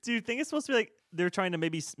 Do you think it's supposed to be like they're trying to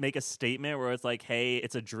maybe make a statement where it's like, hey,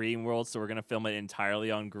 it's a dream world, so we're going to film it entirely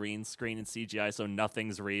on green screen and CGI, so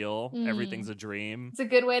nothing's real. Everything's a dream. It's a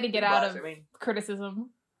good way to get out of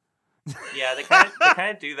criticism. Yeah, they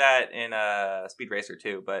kind of do that in Speed Racer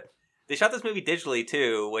too, but they shot this movie digitally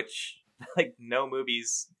too, which like no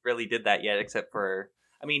movies really did that yet, except for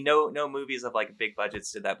no movies of like big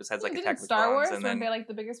budgets did that besides like Attack of the Star Wars, and then they like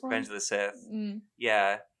the biggest one? Revenge of the Sith.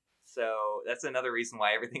 Yeah. So that's another reason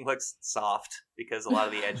why everything looks soft, because a lot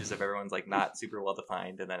of the edges of everyone's like not super well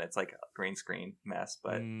defined, and then it's like a green screen mess.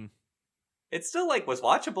 But it still like was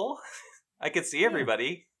watchable. I could see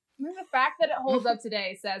everybody. I mean, the fact that it holds up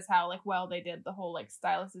today says how like well they did the whole like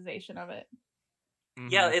stylization of it.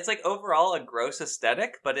 Yeah, it's like overall a gross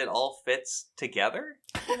aesthetic, but it all fits together.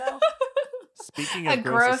 You know. Speaking of a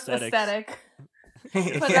gross aesthetic.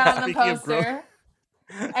 Put that on the poster.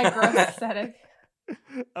 A gross aesthetic.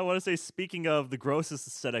 I want to say, speaking of the grossest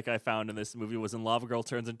aesthetic I found in this movie was when Lavagirl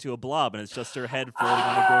turns into a blob and it's just her head floating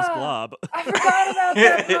on a gross blob. I forgot about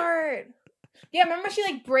that part. Yeah, remember she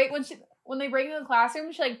like when they break into the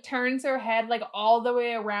classroom, she like turns her head like all the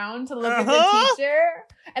way around to look at the teacher,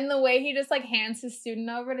 and the way he just like hands his student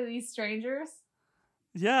over to these strangers.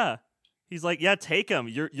 Yeah, he's like, "Yeah, take him.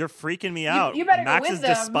 You're freaking me out." You better Max go with is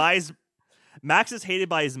them. despised. Max is hated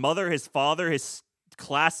by his mother, his father, his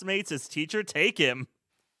classmates, his teacher. Take him.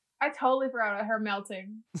 I totally forgot about her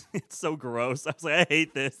melting. It's so gross. I was like, I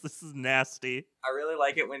hate this. This is nasty. I really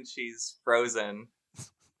like it when she's frozen.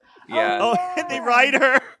 Yeah. Oh, and they ride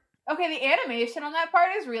her. Okay, the animation on that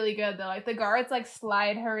part is really good though. Like the guards like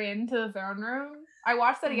slide her into the throne room. I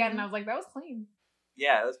watched that again and I was like, that was clean.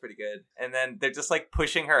 Yeah, it was pretty good. And then they're just like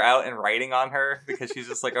pushing her out and riding on her because she's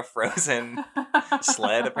just like a frozen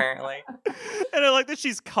sled, apparently. And I like that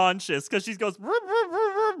she's conscious because she goes, "Brr, brr,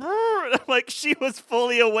 brr, brr, brr." Like she was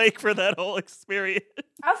fully awake for that whole experience.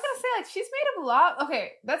 I was gonna say, like, she's made of lava.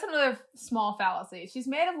 Okay, that's another small fallacy. She's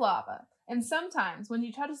made of lava. And sometimes when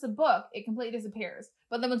she touches a book, it completely disappears.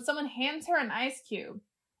 But then when someone hands her an ice cube,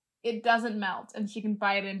 it doesn't melt and she can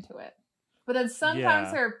bite into it. But then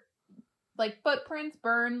sometimes her like footprints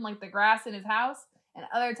burn like the grass in his house. And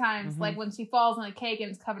other times, like when she falls on a cake and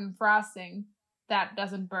it's covered in frosting, that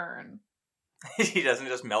doesn't burn. She doesn't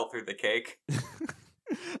just melt through the cake.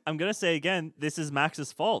 I'm going to say again, this is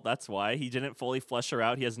Max's fault. That's why he didn't fully flesh her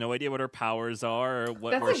out. He has no idea what her powers are or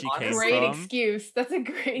where she came from. That's a great excuse. That's a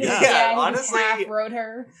great Yeah, he honestly, just half wrote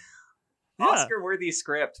her. Oscar-worthy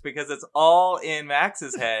script because it's all in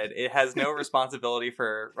Max's head. It has no responsibility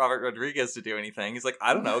for Robert Rodriguez to do anything. He's like,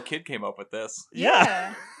 I don't know, a kid came up with this.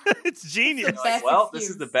 Yeah. It's genius. It's like, well, this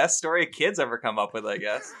is the best story a kid's ever come up with, I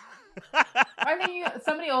guess. I think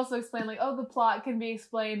somebody also explained, like, the plot can be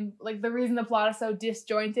explained, like, the reason the plot is so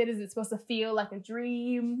disjointed is it's supposed to feel like a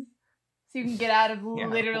dream, so you can get out of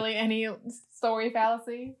literally any story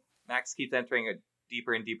fallacy. Max keeps entering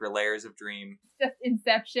deeper and deeper layers of dream. Just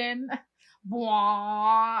Inception.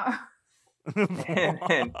 Blah.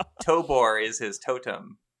 and Tobor is his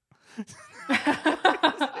totem.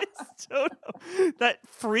 That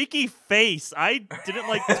freaky face. I didn't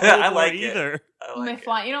like Tobor I like either. I like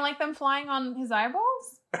it. You don't like them flying on his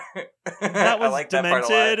eyeballs? That was like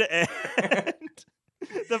demented. That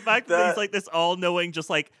And the fact that he's like this all-knowing, just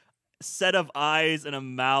like set of eyes and a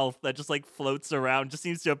mouth that just like floats around, just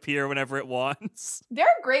seems to appear whenever it wants. There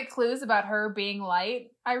are great clues about her being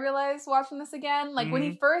light, I realized watching this again. Like when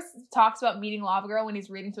he first talks about meeting Lavagirl when he's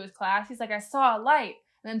reading to his class, he's like, I saw a light.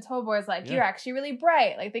 And then Tobor's like, you're actually really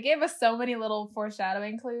bright. Like they gave us so many little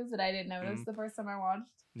foreshadowing clues that I didn't notice the first time I watched.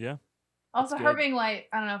 Yeah. Also, her being light,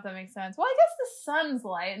 I don't know if that makes sense. Well, I guess the sun's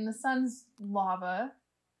light and the sun's lava.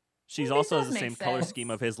 She's also the same color scheme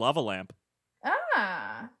of his lava lamp.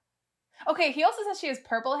 Ah. Okay, he also says she has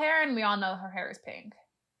purple hair, and we all know her hair is pink.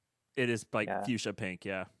 It is like fuchsia pink,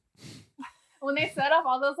 yeah. When they set off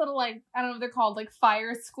all those little, like, I don't know what they're called, like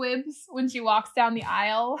fire squibs when she walks down the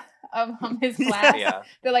aisle of his class.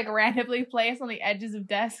 They're like randomly placed on the edges of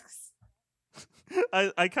desks.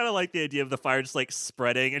 I kind of like the idea of the fire just like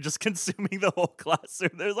spreading and just consuming the whole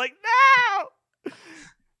classroom. They're like, no!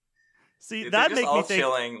 See, Dude, that makes makes me me think...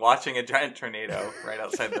 chilling watching a giant tornado right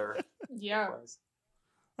outside their place.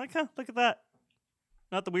 Like, huh, look at that.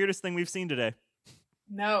 Not the weirdest thing we've seen today.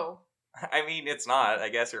 No. I mean, it's not. I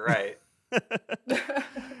guess you're right.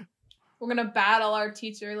 We're gonna battle our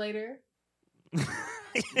teacher later.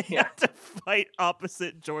 You have to fight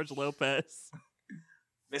opposite George Lopez.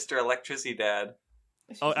 Mr. Electricity Dad.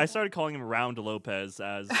 Oh, I started calling him Round Lopez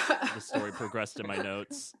as the story progressed in my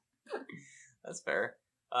notes. That's fair.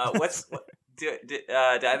 Do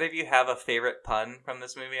either of you have a favorite pun from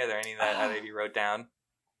this movie? Are there any that either of you wrote down?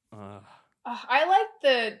 I like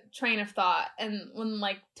the train of thought, and when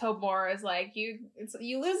like Tobor is like, you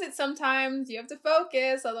lose it sometimes. You have to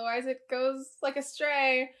focus, otherwise it goes like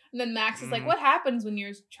astray. And then Max is like, what happens when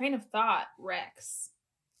your train of thought wrecks?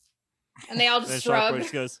 And they all just shrug. Sharkboy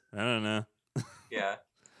just goes, I don't know. Yeah.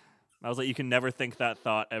 I was like, you can never think that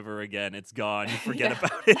thought ever again. It's gone. You forget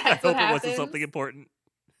about it. I hope it wasn't something important.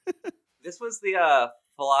 This was the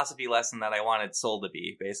philosophy lesson that I wanted Soul to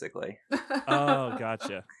be, basically. Oh,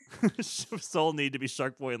 gotcha. Soul need to be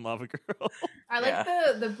Sharkboy and Lavagirl. I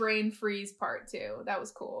like the brain freeze part too. That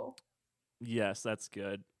was cool. Yes, that's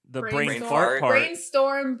good. The brain fart part.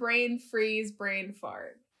 Brainstorm, brain freeze, brain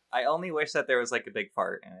fart. I only wish that there was like a big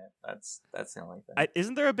fart in it. That's the only thing.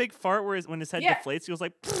 Isn't there a big fart where when his head deflates, he goes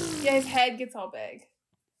like... Yeah, his head gets all big.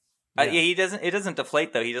 He doesn't. It doesn't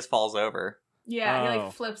deflate though. He just falls over. Yeah, he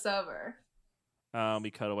like flips over.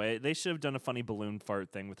 We cut away. They should have done a funny balloon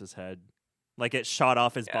fart thing with his head. Like it shot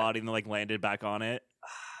off his body and then like landed back on it.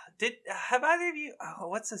 Have either of you...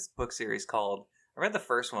 what's this book series called? I read the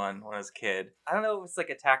first one when I was a kid. I don't know if it's like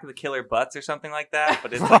Attack of the Killer Butts or something like that,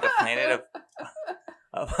 but it's like a planet of...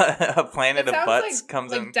 a planet of butts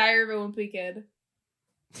comes in. Diary of a Wimpy Kid.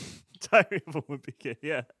 Diary of a Wimpy Kid,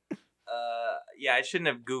 yeah. Yeah, I shouldn't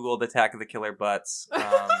have Googled Attack of the Killer Butts.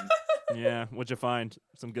 Yeah, what'd you find?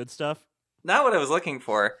 Some good stuff? Not what I was looking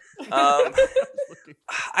for.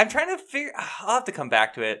 I'm trying to figure... I'll have to come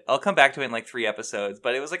back to it. I'll come back to it in like 3 episodes,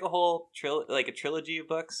 but it was like a whole a trilogy of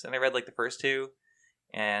books, and I read like the first 2.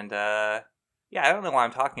 And I don't know why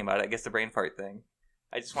I'm talking about it. I guess the brain fart thing.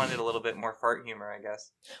 I just wanted a little bit more fart humor, I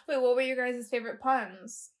guess. Wait, what were your guys' favorite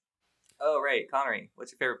puns? Oh, right. Connery,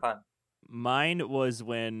 what's your favorite pun? Mine was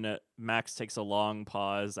when Max takes a long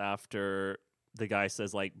pause after the guy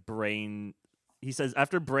says like brain. He says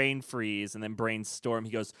after brain freeze and then brainstorm.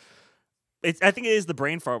 He goes, I think it is the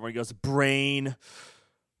brain fart where he goes brain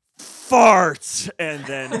fart, and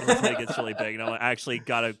then his head gets really big. And I actually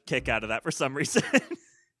got a kick out of that for some reason.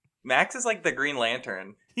 Max is like the Green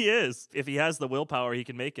Lantern. He is. If he has the willpower, he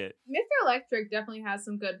can make it. Mr. Electric definitely has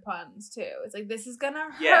some good puns too. It's like, this is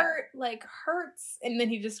gonna hurt, Yeah. like hurts, and then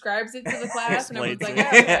he describes it to the class, and everyone's like,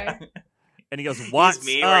 Explains oh, okay. And he goes, "What's He's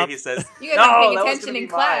me, up?" where he says, You guys "No, aren't paying that was attention gonna in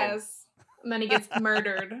be mine." class, and then he gets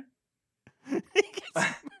murdered. He gets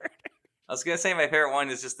I was gonna say my favorite one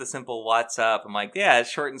is just the simple "What's up." I'm like, yeah, it's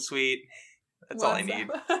short and sweet. That's all I What's need.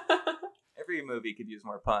 up? Every movie could use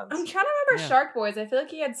more puns. I'm trying to remember Yeah. Shark Boys. I feel like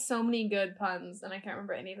he had so many good puns, and I can't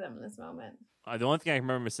remember any of them in this moment. The only thing I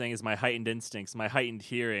remember saying is my heightened instincts, my heightened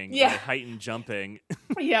hearing, Yeah. my heightened jumping.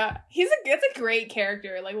 Yeah, it's a great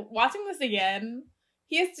character. Like, watching this again,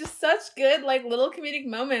 he has just such good, like, little comedic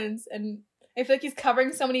moments, and I feel like he's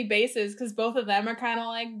covering so many bases, because both of them are kind of,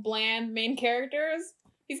 like, bland main characters.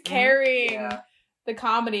 He's carrying Yeah. the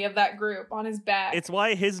comedy of that group on his back. It's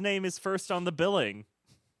why his name is first on the billing.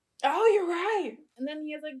 Oh, you're right. And then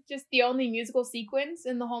he has, like, just the only musical sequence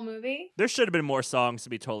in the whole movie. There should have been more songs, to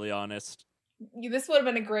be totally honest. This would have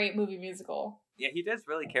been a great movie musical. Yeah, he does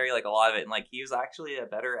really carry like a lot of it, and like he was actually a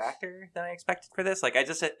better actor than I expected for this. Like I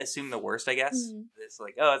just assumed the worst, I guess. Mhm. It's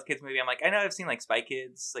like, oh, it's a kids movie. I'm like, I know I've seen like Spy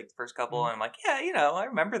Kids, like the first couple, and I'm like, yeah, I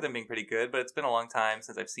remember them being pretty good, but it's been a long time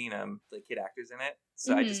since I've seen them, like kid actors in it,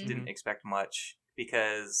 so I just Mhm. didn't expect much.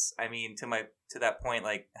 Because I mean, to that point,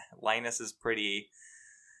 like Linus is pretty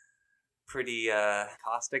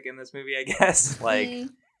caustic in this movie, I guess. Like Mhm.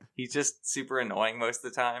 he's just super annoying most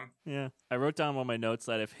of the time. Yeah, I wrote down on my notes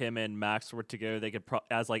that if him and Max were together, they could,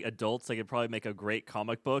 as like adults, they could probably make a great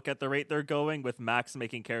comic book at the rate they're going. With Max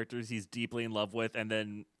making characters he's deeply in love with, and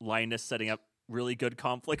then Linus setting up really good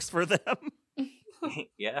conflicts for them.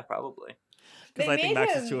 Yeah, probably. Because They I think made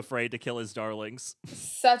Max him is too afraid to kill his darlings.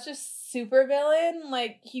 such a super villain.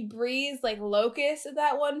 Like, he breathes like locusts at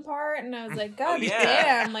that one part, and I was like, God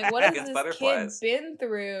yeah. damn, like, what has Against this butterflies. kid been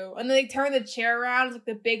through? And then they turn the chair around, it's like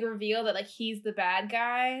the big reveal that like he's the bad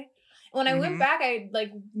guy. When I went Mhm. back, I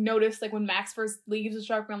like noticed like when Max first leaves the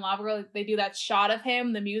Sharkboy and Lavagirl, like, they do that shot of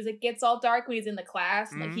him. The music gets all dark when he's in the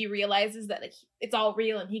class, and like Mhm. he realizes that like it's all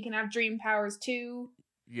real and he can have dream powers too.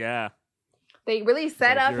 Yeah. They really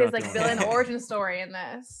set like, up "You're his not like the only villain one." origin story in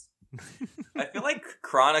this. I feel like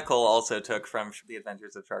Chronicle also took from The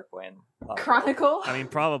Adventures of Sharkboy and Lavagirl. Chronicle. I mean,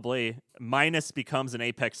 probably. Minus becomes an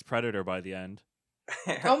apex predator by the end.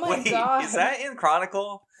 Oh my Wait, God. is that in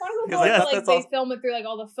Chronicle? Chronicle's 'Cause the one I that, thought like that's they all- film it through like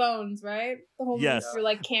all the phones, right? The whole movie Yes. through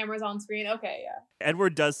like cameras on screen. Okay, yeah.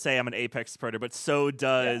 Edward does say I'm an apex predator, but so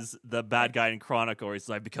does the bad guy in Chronicle. He's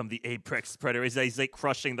like, become the apex predator. He's like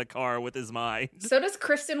crushing the car with his mind. So does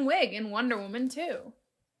Kristen Wiig in Wonder Woman too.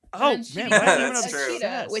 Oh, And she man, becomes why is That's a anyone true. cheetah,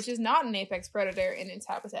 obsessed? which is not an apex predator in its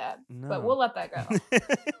habitat. No. But we'll let that go.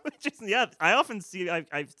 Yeah, I often see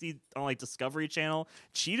I see on like Discovery Channel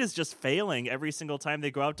cheetahs just failing every single time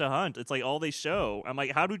they go out to hunt. It's like all they show. I'm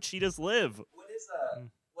like, how do cheetahs live?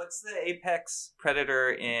 What's the apex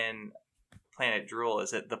predator in Planet Drool?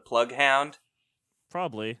 Is it the Plug Hound?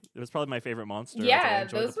 Probably. It was probably my favorite monster. Yeah, I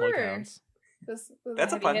enjoyed those the plug were- hounds. Those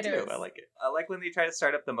That's a heavy fun hitters. too. I like it. I like when they try to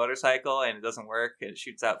start up the motorcycle and it doesn't work. It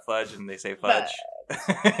shoots out fudge and they say fudge.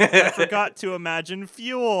 I forgot to imagine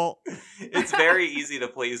fuel. It's very easy to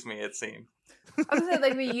please me, it seemed. I was gonna say,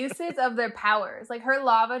 like the usage of their powers. Like her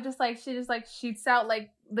lava she just like shoots out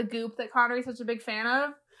like the goop that Connery's such a big fan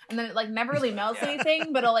of. And then it like never really melts Yeah.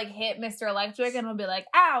 anything, but it'll like hit Mr. Electric and it'll be like,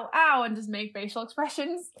 ow, ow, and just make facial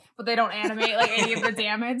expressions. But they don't animate like any of the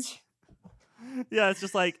damage. Yeah, it's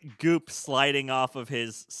just like goop sliding off of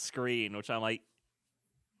his screen, which I'm like,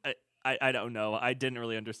 I don't know. I didn't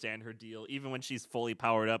really understand her deal. Even when she's fully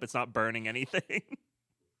powered up, it's not burning anything.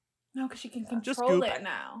 No, because she can Just control goop. it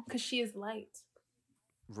now. Because she is light.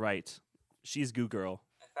 Right. She's Goo Girl.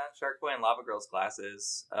 I found Sharkboy and Lavagirl's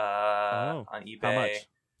glasses Oh, on eBay. how much?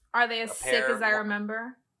 Are they as A sick pair as I of-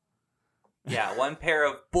 remember? Yeah, one pair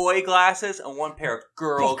of boy glasses and one pair of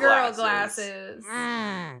girl glasses.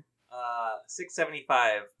 Mm.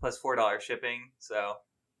 $6.75 plus $4 shipping. So,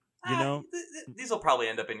 You know- these will probably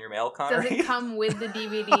end up in your mail, Does Connery. it come with the Oh,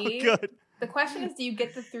 DVD? good. The question is, do you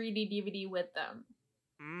get the 3D DVD with them?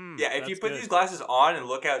 Mm, Yeah, if you that's put good. these glasses on and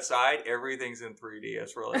look outside, everything's in 3D.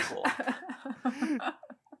 It's really cool.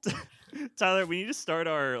 Tyler, we need to start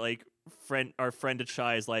our like friend to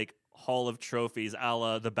Shy's like Hall of Trophies, a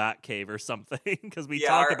la the Batcave or something, because we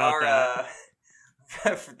talk about that.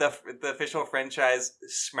 The official franchise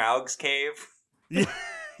Smaug's Cave. Yeah,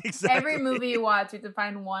 Exactly. Every movie you watch, you have to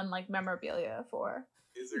find one like memorabilia for.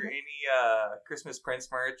 Is there any Christmas Prince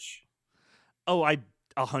merch? Oh,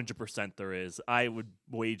 100% there is. I would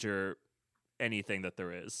wager anything that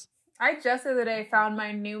there is. I just the other day found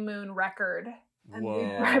my New Moon record. And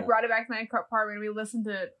Whoa. I brought it back to my apartment. We listened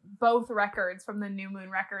to both records from the New Moon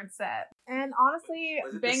record set. And honestly,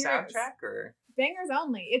 Was it bangers. the soundtrack or? Bangers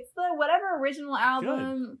only. It's the whatever original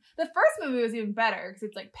album. Good. The first movie was even better because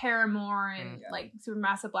it's like Paramore and like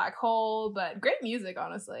Supermassive Black Hole, but great music,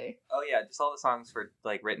 honestly. Oh yeah, just all the songs for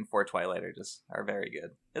like written for Twilight are very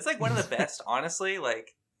good. It's like one of the best, honestly.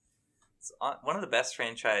 Like it's one of the best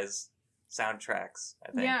franchise soundtracks,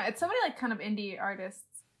 I think. Yeah, it's so many like kind of indie artists.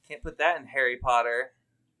 Can't put that in Harry Potter.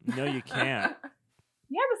 No, you can't.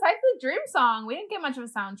 Yeah, besides the Dream Song, we didn't get much of a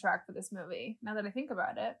soundtrack for this movie. Now that I think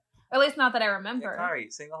about it. At least not that I remember. Yeah, Kari,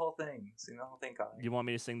 sing the whole thing. Sing the whole thing, Kari. You want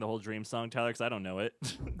me to sing the whole Dream song, Tyler? Because I don't know it.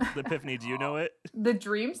 Epiphany, do you know it? The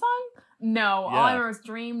Dream Song? No. Yeah. All I remember is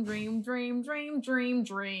dream, dream, dream, dream, dream,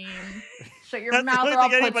 dream. Shut your That's the mouth only or I'll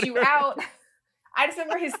thing put anybody you heard. out. I just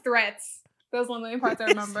remember his threats. Those are the only parts I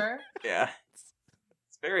remember. Yeah.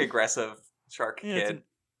 It's very aggressive, Shark Yeah, Kid.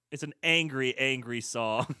 it's an angry, angry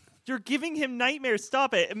song. You're giving him nightmares.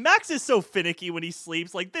 Stop it. Max is so finicky when he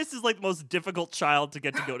sleeps. Like, this is like the most difficult child to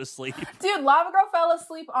get to go to sleep. Dude, Lavagirl fell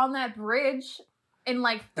asleep on that bridge in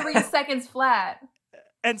like 3 seconds flat.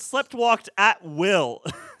 And slept-walked at will.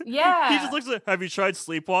 Yeah. He just looks like, have you tried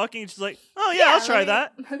sleepwalking? And she's like, oh yeah, I'll try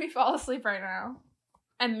that. Let me fall asleep right now.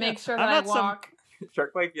 And make sure that I'm I not some- walk.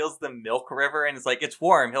 Sharkboy feels the milk river and it's like, it's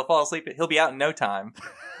warm. He'll fall asleep. He'll be out in no time.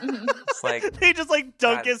 It's like, They just like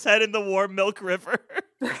dunk God. his head in the warm milk river.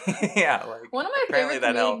 yeah. Like, One of my apparently favorite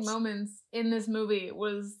that comedic helps. moments in this movie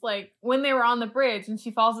was like when they were on the bridge and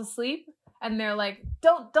she falls asleep and they're like,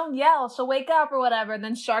 don't yell, she'll wake up or whatever. And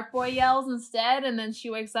then Sharkboy yells instead and then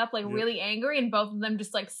she wakes up like really angry and both of them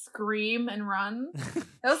just like scream and run.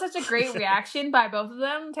 That was such a great reaction by both of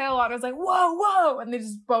them. Taylor Lautner's like, whoa, and they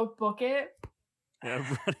just both book it. Yeah,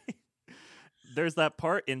 running. There's that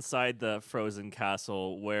part inside the Frozen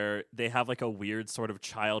Castle where they have like a weird sort of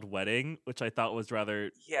child wedding, which I thought was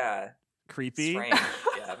rather creepy. Strange.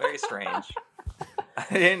 Yeah, very strange. I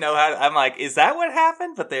didn't know how. I'm like, is that what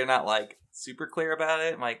happened? But they're not like super clear about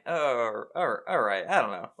it. I'm like, oh, all right. I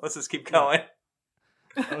don't know. Let's just keep going.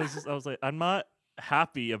 I was like, I'm not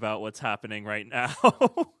happy about what's happening right now.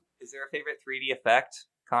 Is there a favorite 3D effect?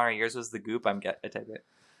 Connor, yours was the goop. I take it.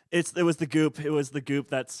 It was the goop. It was the goop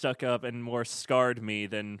that stuck up and more scarred me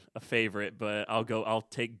than a favorite. But I'll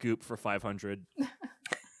take goop for 500.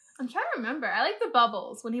 I'm trying to remember. I like the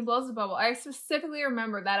bubbles when he blows the bubble. I specifically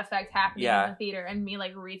remember that effect happening in the theater and me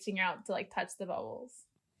like reaching out to like touch the bubbles.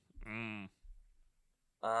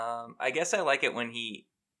 I guess I like it when he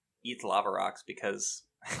eats lava rocks because.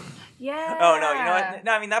 Yeah. Oh no! You know what?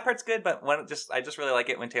 No, I mean that part's good, but I just really like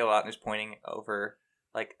it when Taylor Lautner's pointing over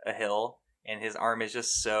like a hill. And his arm is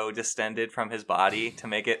just so distended from his body to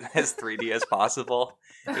make it as 3D as possible.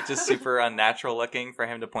 It's just super unnatural looking for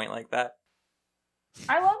him to point like that.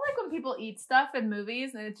 I love like when people eat stuff in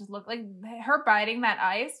movies and it just looks like her biting that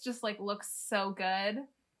ice just like looks so good.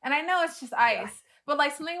 And I know it's just ice, but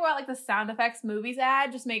like something about like the sound effects movies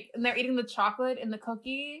add and they're eating the chocolate in the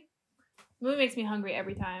cookie. The movie makes me hungry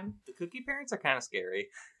every time. The cookie parents are kind of scary.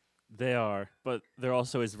 They are, but they're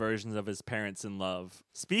also his versions of his parents in love.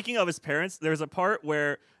 Speaking of his parents, there's a part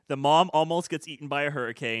where the mom almost gets eaten by a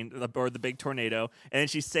hurricane or the big tornado, and then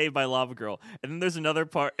she's saved by Lavagirl. And then there's another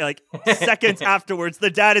part, like seconds afterwards, the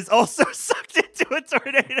dad is also sucked into a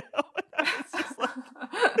tornado. It's just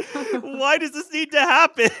like, why does this need to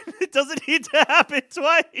happen? It doesn't need to happen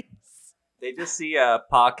twice. They just see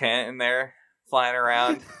Pa Kent in there flying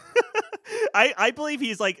around. I believe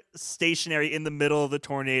he's like stationary in the middle of the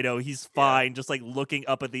tornado. He's fine, just like looking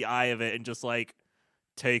up at the eye of it and just like,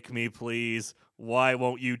 take me, please. Why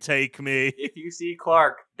won't you take me? If you see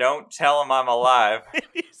Clark, don't tell him I'm alive. If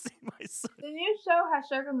you see my son. The new show has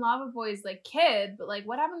Shark and Lava Boy's like kid, but like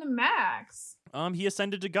what happened to Max? He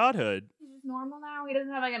ascended to godhood. He's just normal now. He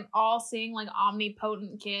doesn't have like an all-seeing, like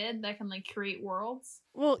omnipotent kid that can like create worlds.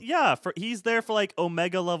 Well, yeah, he's there for like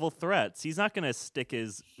Omega level threats. He's not gonna stick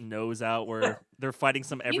his nose out where they're fighting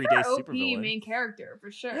some everyday He's our OP supervillain. main character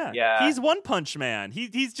for sure. Yeah. He's One Punch Man.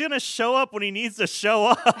 He's gonna show up when he needs to show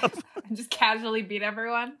up. And just casually beat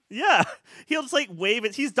everyone. Yeah, he'll just like wave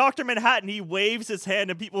it. He's Dr. Manhattan. He waves his hand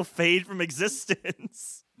and people fade from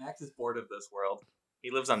existence. Max is bored of this world.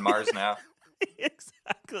 He lives on Mars now.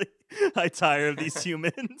 Exactly. I tire of these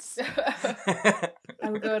humans. I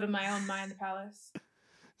would go to my own mind palace.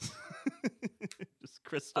 Just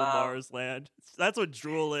Crystal Mars land. That's what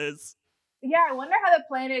Drool is. Yeah, I wonder how the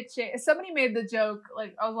planet changed. Somebody made the joke,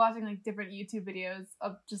 like, I was watching, like, different YouTube videos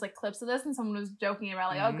of just, like, clips of this, and someone was joking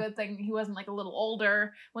about, like, oh, good thing he wasn't, like, a little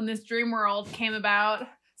older when this dream world came about.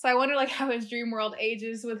 So I wonder, like, how his dream world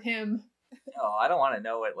ages with him. Oh, I don't want to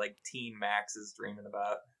know what, like, Teen Max is dreaming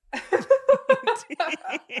about.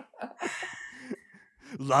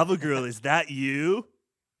 Lavagirl, is that you?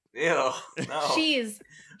 Ew, no. She's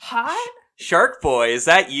hot? Sharkboy, is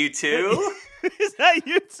that you too? Is that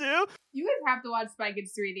you too? You guys have to watch Spy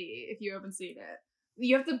Kids 3D if you haven't seen it.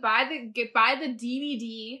 You have to buy the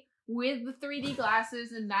DVD with the 3D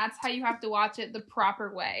glasses, and that's how you have to watch it the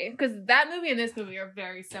proper way. Because that movie and this movie are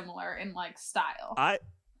very similar in, like, style.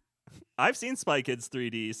 I've seen Spy Kids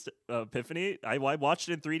 3D, Epiphany. I watched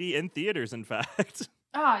it in 3D in theaters, in fact.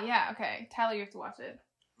 Oh, yeah, okay. Tyler, you have to watch it.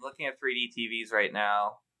 I'm looking at 3D TVs right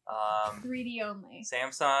now. 3D only.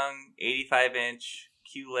 Samsung 85-inch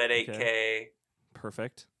QLED 8K. Okay.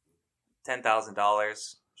 Perfect.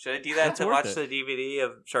 $10,000. Should I do that That's to worth watch it. the DVD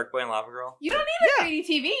of Sharkboy and Lavagirl? You don't need a 3D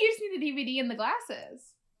TV. You just need the DVD and the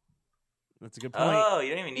glasses. That's a good point. Oh, you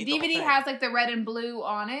don't even The need DVD the has, like, the red and blue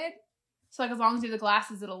on it. So, like, as long as you have the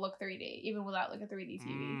glasses, it'll look 3D, even without, like, a 3D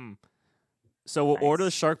TV. So we'll Nice. order the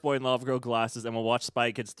Sharkboy and Lavagirl glasses, and we'll watch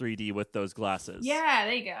Spy Kids 3D with those glasses. Yeah,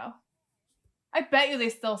 there you go. I bet you they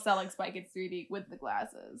still sell, like, Spy Kids 3D with the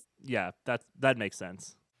glasses. Yeah, that makes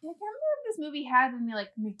sense. Yeah, I can't remember if this movie had any,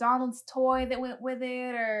 like, McDonald's toy that went with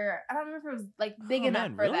it, or I don't remember if it was, like, big enough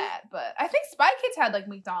man, for really? that. But I think Spy Kids had, like,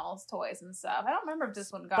 McDonald's toys and stuff. I don't remember if this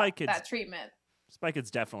one got Spy Kids- that treatment. Spy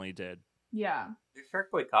Kids definitely did. Yeah. There's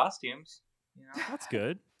Sharkboy costumes. You know, That's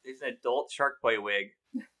good. there's an adult Sharkboy wig.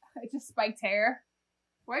 I just spiked hair.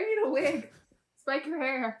 Why do you need a wig? Spike your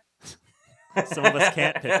hair. Some of us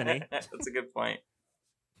can't, Epiphany. That's a good point.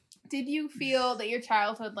 Did you feel that your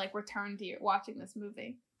childhood, like, returned to you watching this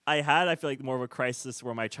movie? I feel like, more of a crisis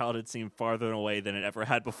where my childhood seemed farther away than it ever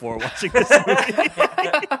had before watching this movie.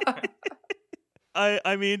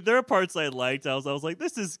 I mean, there are parts I liked. I was like,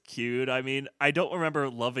 this is cute. I mean, I don't remember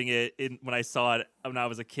loving it when I saw it when I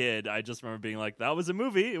was a kid. I just remember being like, that was a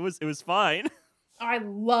movie. It was fine. I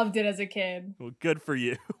loved it as a kid. Well, good for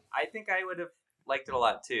you. I think I would have liked it a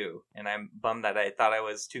lot too, and I'm bummed that I thought I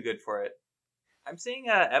was too good for it. I'm seeing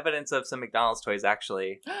evidence of some McDonald's toys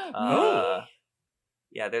actually.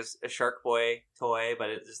 Yeah, there's a Sharkboy toy, but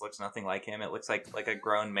it just looks nothing like him. It looks like a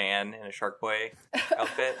grown man in a Sharkboy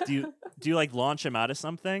outfit. Do you like launch him out of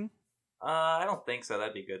something? I don't think so.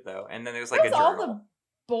 That'd be good though. And then there's like a Because all journal. the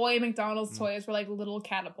boy McDonald's toys were like little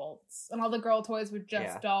catapults, and all the girl toys were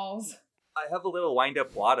just dolls. I have a little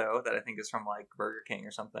wind-up Watto that I think is from like Burger King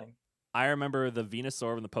or something. I remember the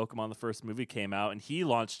Venusaur when the Pokemon the first movie came out, and he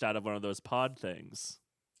launched out of one of those pod things.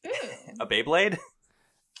 Ew. A Beyblade?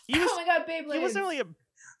 Oh my god, Beyblade! He wasn't really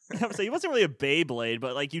he wasn't really a Beyblade,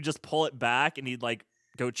 but like you just pull it back and he'd like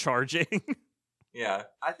go charging. Yeah.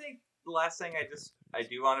 I think the last thing I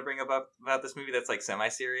do want to bring up about this movie that's like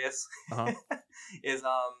semi-serious is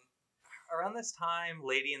around this time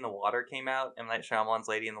Lady in the Water came out, M. Night Shyamalan's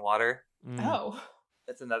Lady in the Water. Oh.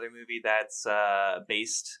 That's another movie that's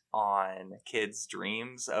based on kids'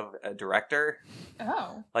 dreams of a director.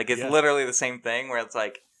 Oh. Like it's literally the same thing where it's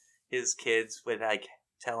like his kids would like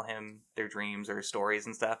tell him their dreams or stories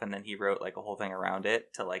and stuff, and then he wrote like a whole thing around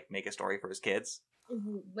it to like make a story for his kids.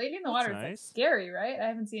 Lady in the Water is like scary, right? I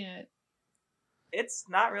haven't seen it. It's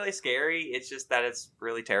not really scary. It's just that it's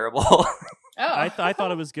really terrible. I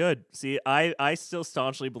thought it was good. See, I still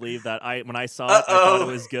staunchly believe that when I saw it, I thought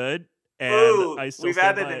it was good. And Ooh, we've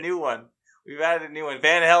added a new one.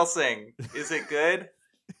 Van Helsing. Is it good?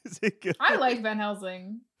 Is it good? I like Van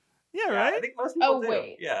Helsing. Yeah, right? I think most people do.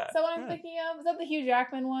 Wait. Yeah. Is that what I'm thinking of? Is that the Hugh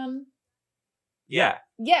Jackman one? Yeah.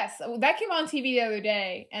 Yes, that came on TV the other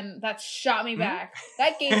day, and that shot me back.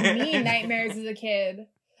 That gave me nightmares as a kid.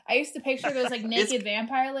 I used to picture those like naked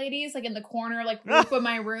vampire ladies like in the corner, like roof of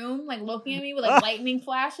my room, like looking at me with like lightning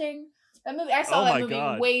flashing. That movie, I saw that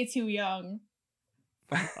movie way too young.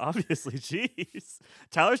 Obviously, jeez.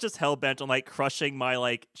 Tyler's just hell-bent on like crushing my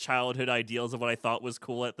like childhood ideals of what I thought was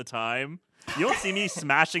cool at the time. You don't see me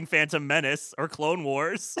smashing Phantom Menace or Clone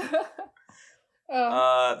Wars.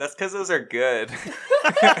 That's because those are good.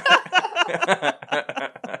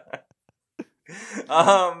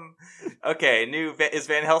 Okay, is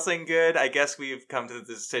Van Helsing good? I guess we've come to the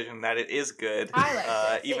decision that it is good. I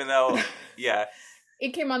like it. Even though, yeah.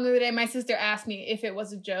 It came on the other day. My sister asked me if it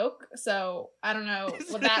was a joke, so I don't know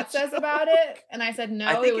what that says about it. And I said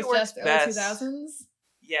no, it was just early 2000s.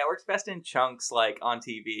 Yeah, it works best in chunks, like on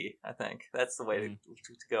TV. I think that's the way to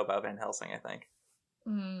go about Van Helsing. I think.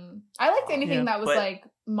 I liked anything that was but- like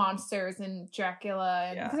monsters and Dracula,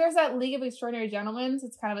 and Yeah. because there's that League of Extraordinary Gentlemen. So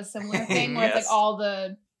it's kind of a similar thing where it's Yes. like all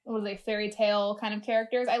the fairy tale kind of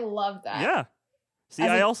characters. I love that. Yeah. See,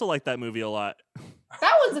 I also like that movie a lot.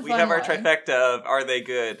 That one's a fun We have our one. trifecta of Are They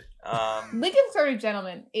Good? League of Extraordinary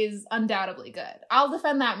Gentlemen is undoubtedly good. I'll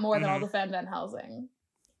defend that more than I'll defend Van Helsing.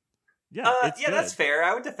 Yeah, it's good. That's fair.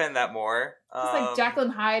 I would defend that more. It's like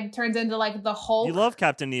Jacqueline Hyde turns into like the Hulk. You love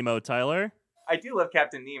Captain Nemo, Tyler. I do love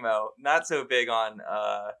Captain Nemo. Not so big on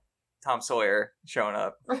Tom Sawyer showing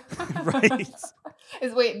up. Right.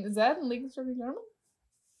 Is that in League of Extraordinary Gentlemen?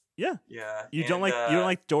 Yeah. Yeah. You don't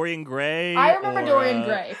like Dorian Gray? I remember or, Dorian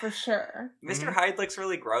Gray for sure. Mr. Hyde looks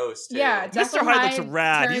really gross too. Yeah, Mr. Jacqueline Hyde looks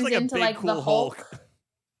rad. He's turns like a into, big, like, cool the Hulk.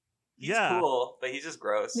 He's Yeah. cool, but he's just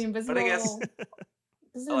gross. The invisible. But I guess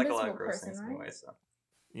This is I an like a lot invisible of gross person, things right? anyway. So.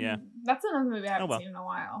 Yeah. That's another movie I haven't well. seen in a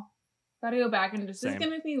while. Gotta go back and just. This is Same.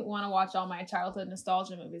 gonna make me want to watch all my childhood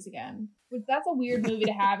nostalgia movies again. Which that's a weird movie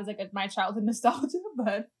to have as like my childhood nostalgia,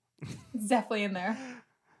 but it's definitely in there.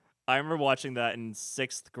 I remember watching that in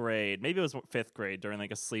 6th grade. Maybe it was 5th grade during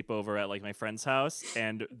like a sleepover at like my friend's house,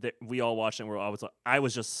 and we all watched it. And I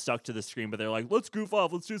was just stuck to the screen, but they're like, "Let's goof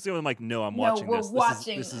off, let's do something." I'm like, "No, I'm watching we're this.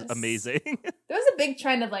 watching This is this." amazing." There was a big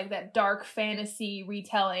trend of like that dark fantasy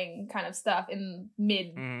retelling kind of stuff in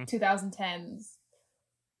mid 2010s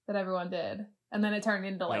that everyone did, and then it turned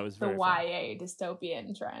into like was the very YA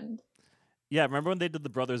dystopian trend. Yeah, remember when they did the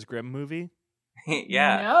Brothers Grimm movie?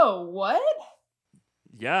 Yeah. No, what?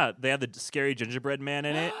 Yeah, they had the scary gingerbread man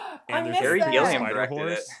in it, I and there's missed a Harry that. Gilliam spider directed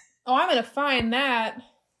horse. it. Oh, I'm gonna find that.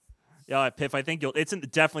 Yeah, Piff, I think it's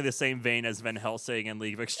definitely the same vein as Van Helsing and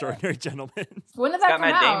League of Extraordinary Gentlemen. When did It's that got come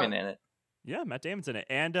Matt out? Damon in it. Yeah, Matt Damon's in it,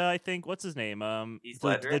 and I think what's his name? Heath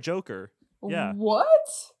Ledger? the Joker. Yeah. What?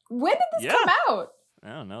 When did this Yeah. come out? I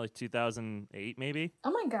don't know, like 2008 maybe.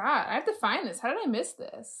 Oh my god, I have to find this. How did I miss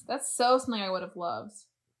this? That's so something I would have loved.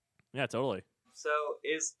 Yeah, totally. So,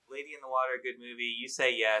 is Lady in the Water a good movie? You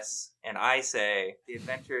say yes, and I say The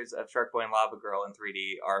Adventures of Sharkboy and Lavagirl in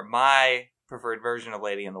 3D are my preferred version of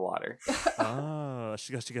Lady in the Water. Oh, gosh.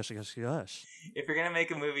 If you're gonna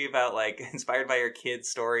make a movie about like inspired by your kids'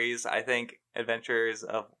 stories, I think Adventures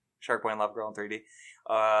of Sharkboy and Lavagirl in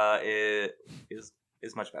 3D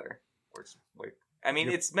is much better. Works. I mean,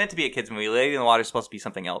 it's meant to be a kids' movie. Lady in the Water is supposed to be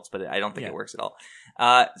something else, but I don't think it works at all.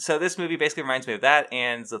 So this movie basically reminds me of that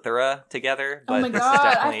and Zathura together. But Oh my this god, is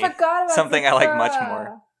I definitely forgot about something I like Zathura. much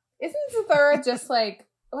more. Isn't Zathura just like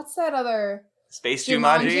what's that other Space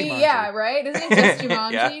Jumanji. Yeah, right. Isn't it just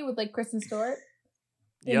Jumanji Yeah. with like Kristen Stewart?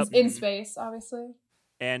 Yep. In space, obviously.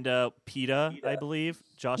 And PETA, I believe.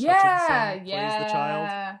 Josh Yeah, Hutcherson yeah. plays the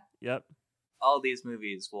child. Yep. All these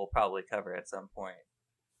movies we'll probably cover at some point.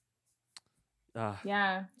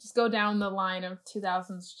 Yeah, just go down the line of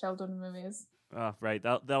 2000s childhood movies. Right.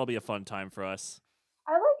 That'll be a fun time for us.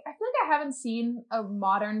 I feel like I haven't seen a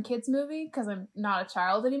modern kids movie because I'm not a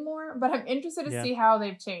child anymore, but I'm interested to see how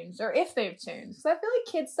they've changed or if they've changed. Because I feel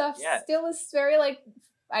like kids stuff still is very like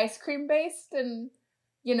ice cream based and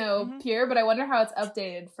pure, but I wonder how it's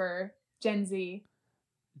updated for Gen Z.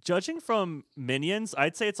 Judging from Minions,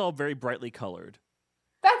 I'd say it's all very brightly colored.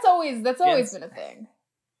 That's always been a thing.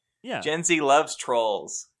 Yeah. Gen Z loves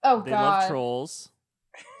trolls. Oh They god. love trolls.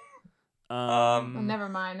 Oh, never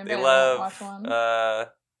mind. I They better love not watch one.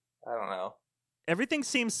 I don't know. Everything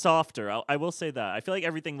seems softer. I will say that. I feel like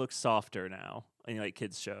everything looks softer now in like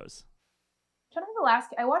kids shows. I'm trying to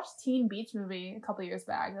think I watched Teen Beach Movie a couple years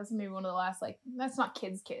back. That's maybe one of the last that's not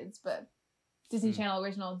kids, but Disney Channel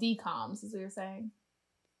original DComs, as we were saying.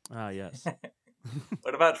 Ah, yes.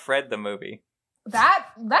 What about Fred the movie? That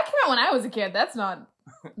came out when I was a kid. That's not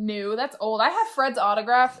new. That's old. I have Fred's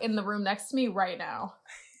autograph in the room next to me right now.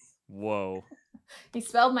 Whoa. He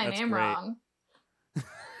spelled my That's name great. wrong.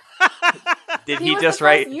 Did He he was just the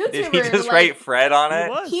write? first Did he YouTuber, just like- write Fred on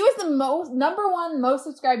it? He was the number one most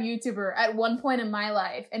subscribed YouTuber at one point in my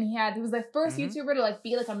life, and he was the first YouTuber to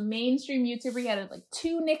be a mainstream YouTuber. He had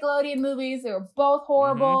 2 Nickelodeon movies. They were both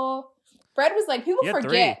horrible. Fred was people He had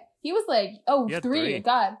forget. 3. He was He had 3. 3.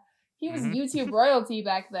 God, he was YouTube royalty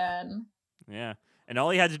back then. Yeah. And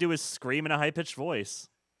all he had to do was scream in a high-pitched voice.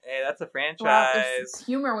 Hey, that's a franchise. Wow,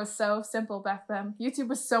 humor was so simple back then. YouTube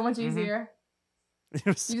was so much easier. It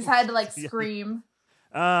was You just had to scream.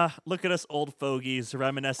 Look at us old fogies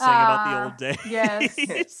reminiscing about the old days.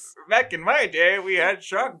 Yes. Back in my day, we had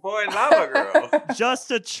Sharkboy and Lavagirl. Just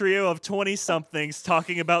a trio of 20-somethings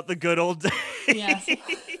talking about the good old days. Yes.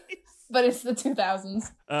 But it's the 2000s.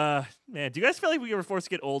 Man, do you guys feel like we were forced to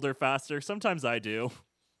get older faster? Sometimes I do.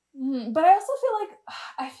 But I also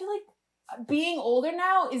feel like being older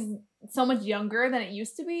now is so much younger than it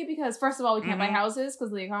used to be because first of all we can't buy houses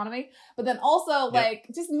because of the economy, but then also like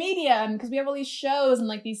just media, and because we have all these shows and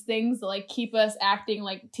like these things that like keep us acting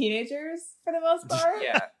like teenagers for the most part.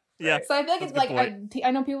 Yeah. So I feel like it's like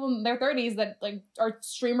I know people in their 30s that like are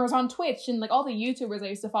streamers on Twitch, and like all the YouTubers I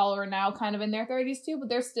used to follow are now kind of in their 30s too, but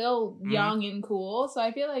they're still young and cool. So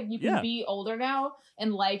I feel like you can be older now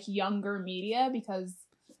and like younger media because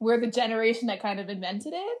we're the generation that kind of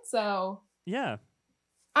invented it. So yeah,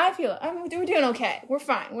 I feel we're doing okay. We're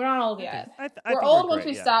fine. We're not old yet. We're old once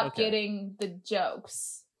we stop getting the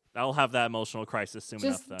jokes. I'll have that emotional crisis soon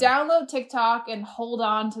enough. Just download TikTok and hold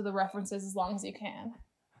on to the references as long as you can.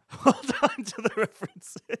 Hold on to the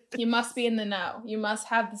references. You must be in the know. You must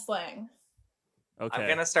have the slang. Okay. I'm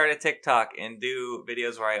gonna start a TikTok and do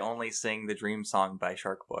videos where I only sing the Dream song by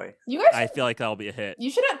Sharkboy. I feel like that'll be a hit.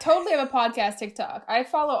 You should totally have a podcast TikTok. I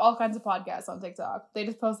follow all kinds of podcasts on TikTok. They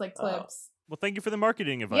just post like clips. Well, thank you for the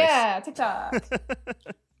marketing advice. Yeah, TikTok.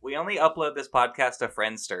 We only upload this podcast to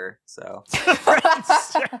Friendster, so.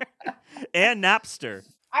 Friendster. And Napster.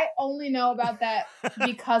 I only know about that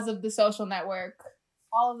because of the Social Network.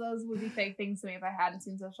 All of those would be fake things to me if I hadn't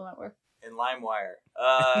seen Social Network. And LimeWire.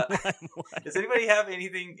 Does anybody have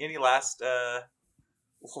any last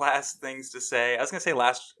things to say? I was gonna say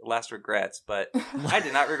last regrets, but I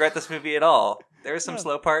did not regret this movie at all. There were some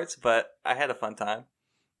slow parts, but I had a fun time.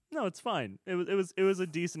 No, it's fine. It was a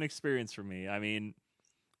decent experience for me. I mean,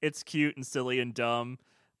 it's cute and silly and dumb.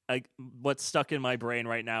 What's stuck in my brain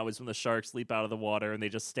right now is when the sharks leap out of the water and they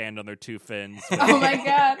just stand on their two fins. Oh my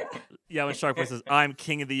god! Yeah, when Sharkboy says, "I'm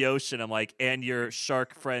king of the ocean," I'm like, and your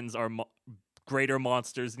shark friends are greater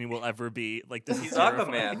monsters than you will ever be. Like this He's is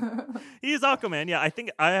Aquaman. He is Aquaman. Yeah, I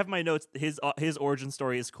think I have my notes. His origin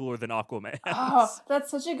story is cooler than Aquaman. Oh,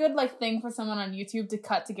 that's such a good like thing for someone on YouTube to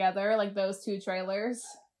cut together, like those two trailers.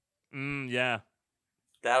 Yeah.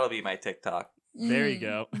 That'll be my TikTok. There you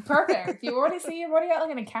go. Perfect. You've already got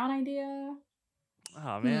like an account idea.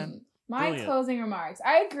 Oh man. My Brilliant. closing remarks.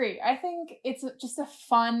 I agree. I think it's just a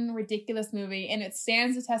fun, ridiculous movie, and it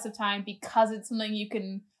stands the test of time because it's something you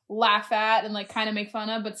can laugh at and like kind of make fun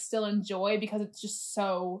of, but still enjoy because it's just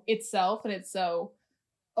so itself and it's so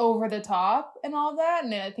over the top and all of that.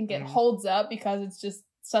 And I think it holds up because it's just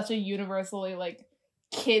such a universally like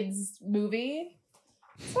kids movie.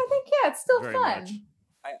 So I think it's still Very fun. much.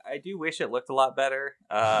 I do wish it looked a lot better.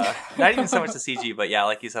 Not even so much the CG, but yeah,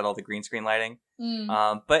 like you said, all the green screen lighting.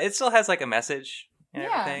 But it still has like a message and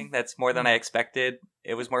everything. That's more than I expected.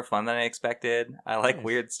 It was more fun than I expected. I like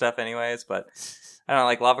weird stuff anyways, but I don't know,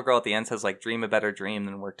 like Lavagirl at the end says like dream a better dream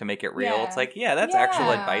than work to make it real. It's like, that's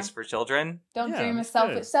actual advice for children. Don't dream a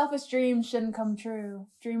selfish dreams shouldn't come true.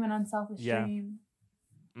 Dream an unselfish dream.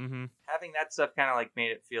 Mm-hmm. Having that stuff kind of like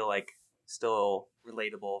made it feel like still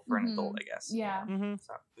relatable for an adult, I guess. Yeah. Mm-hmm.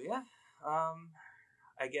 So,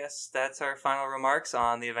 I guess that's our final remarks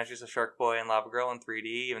on The Adventures of Sharkboy and Lavagirl in 3D,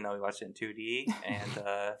 even though we watched it in 2D.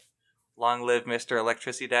 And long live Mr.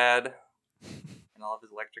 Electricity Dad and all of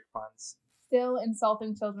his electric puns. Still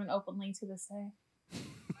insulting children openly to this day.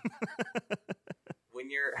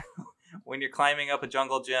 When you're climbing up a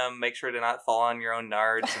jungle gym, make sure to not fall on your own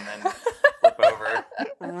nards and then flip over.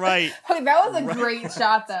 Right. Okay, that was a great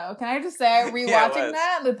shot, though. Can I just say, rewatching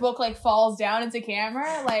that, the book like falls down into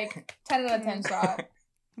camera, like 10 out of 10 shot.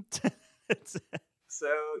 So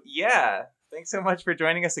yeah, thanks so much for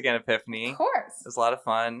joining us again, Epiphany. Of course, it was a lot of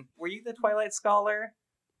fun. Were you the Twilight Scholar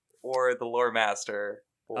or the Lore Master?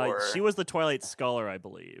 Or she was the Twilight Scholar, I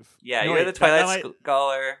believe. Yeah, you were the Twilight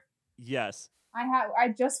Scholar. Yes.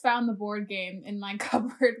 I just found the board game in my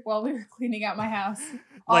cupboard while we were cleaning out my house.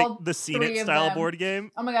 Like the Scene It style board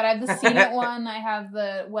game? Oh my god, I have the Scene It one. I have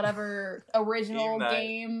the whatever original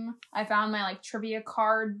game. I found my like trivia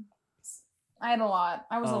card. I had a lot.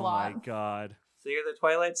 I was a lot. Oh my god. So you're the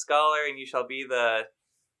Twilight Scholar and you shall be the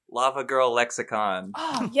Lavagirl Lexicon.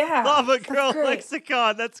 Oh yeah. Lavagirl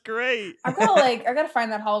Lexicon, that's great. I gotta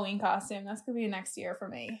find that Halloween costume. That's gonna be next year for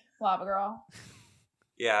me. Lavagirl.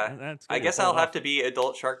 Yeah, I guess I'll have to be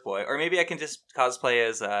adult Sharkboy. Or maybe I can just cosplay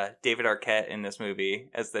as David Arquette in this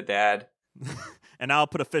movie, as the dad. And I'll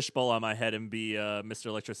put a fishbowl on my head and be Mr.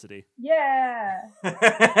 Electricity. Yeah.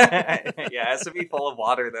 Yeah, it has to be full of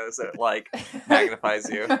water, though, so it, like, magnifies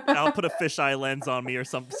you. I'll put a fisheye lens on me or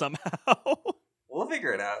somehow. We'll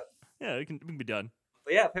figure it out. Yeah, it can be done.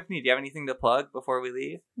 But yeah, Epiphany, do you have anything to plug before we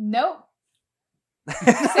leave? Nope. I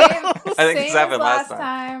think this happened last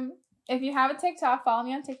time. If you have a TikTok, follow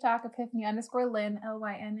me on TikTok, Epiphany_Lynn,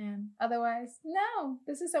 Lynn. Otherwise, no.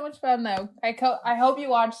 This is so much fun, though. I hope you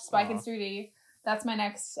watch Spike in 3D. That's my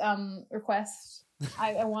next request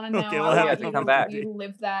I want to know. Okay, I we'll want have to come back. You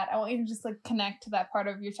live that. I want you to just like connect to that part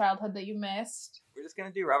of your childhood that you missed. We're just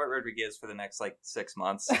gonna do Robert Rodriguez for the next like 6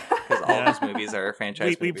 months because all these movies are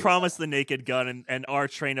franchise We movies. promised the Naked Gun, and our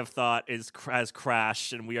train of thought has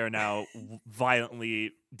crashed, and we are now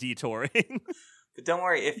violently detouring. But don't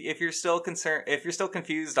worry, if you're still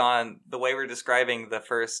confused on the way we're describing the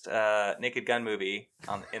first Naked Gun movie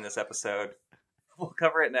in this episode, we'll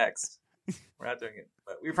cover it next. We're not doing it,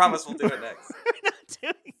 but we promise we'll do it next. We're not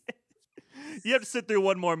doing it. You have to sit through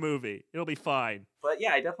one more movie. It'll be fine. But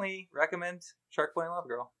yeah, I definitely recommend Sharkboy and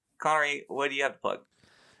Lavagirl. Connery, what do you have to plug?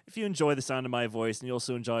 If you enjoy the sound of my voice and you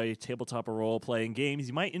also enjoy tabletop or role-playing games,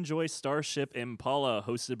 you might enjoy Starship Impala,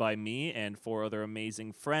 hosted by me and 4 other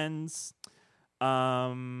amazing friends.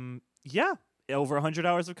 Yeah, over 100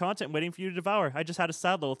 hours of content waiting for you to devour. I just had a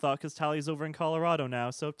sad little thought because Tally's over in Colorado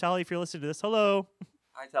now. So, Tally, if you're listening to this, hello.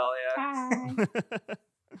 Hi, Talia. Hi.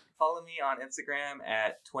 Follow me on Instagram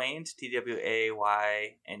at Twained, TWAYNED.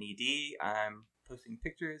 I'm posting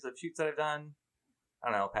pictures of shoots that I've done,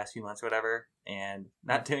 I don't know, past few months or whatever, and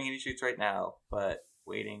not doing any shoots right now, but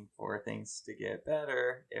waiting for things to get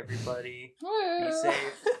better. Everybody, be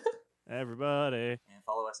safe. Everybody. And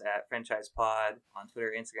follow us at Franchise Pod on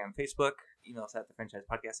Twitter, Instagram, Facebook. Email us at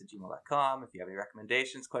thefranchisepodcast@gmail.com if you have any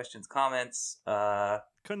recommendations, questions, comments.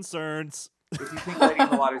 Concerns. If you think Lady in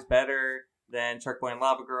the Water's better than Sharkboy and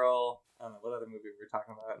Lavagirl, I don't know, what other movie we were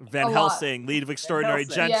talking about? Van Helsing, Lead of Extraordinary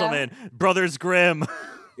Helsing. Gentlemen, Brothers Grimm.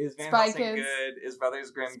 Is Van Spy Helsing Kids. good? Is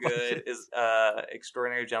Brothers Grimm good? Is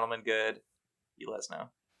Extraordinary Gentlemen good? You let us know.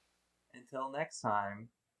 Until next time,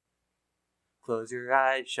 close your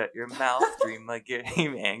eyes, shut your mouth, dream a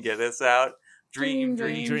game, and get us out. Dream,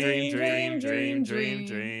 dream, dream, Dream, dream, dream,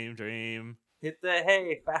 dream, dream. Hit the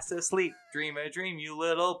hay, fast asleep. Dream a dream, you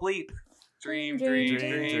little bleep. Dream, dream,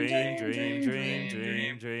 dream, dream, dream,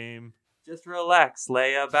 dream, dream. Just relax,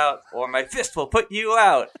 lay about, or my fist will put you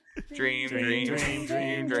out. Dream, dream, dream,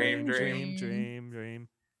 dream, dream, dream. Dream.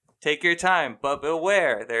 Take your time, but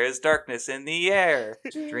beware, there is darkness in the air.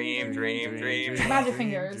 Dream, dream, dream. Magic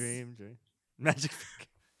fingers. Magic fingers.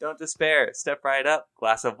 Don't despair, step right up,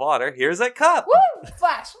 glass of water, here's a cup. Woo!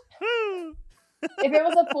 Flash. Woo! If it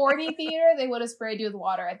was a 4D theater, they would have sprayed you with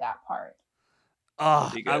water at that part.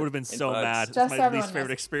 Oh, Be good. I would have been so bugs. mad. It's Just my so everyone least favorite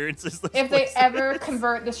knows. experiences. If they ever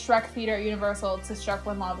convert the Shrek Theater at Universal to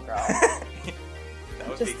Sharkboy and Lavagirl. That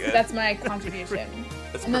would Just be good. that's my contribution.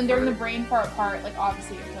 That's And then during the preferred. brain fart part, like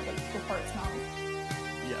obviously you have to have like the fart smell.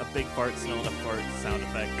 Yeah, a big fart smell and a fart sound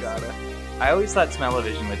effect. Got it. I always thought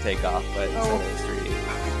Smell-O-Vision would take off, but instead it was 3D.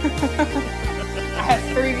 I have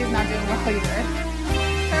 3D's not doing well either.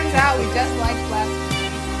 Turns out we just like plastic.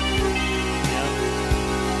 Yeah.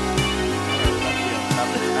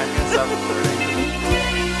 I'm gonna stop recording.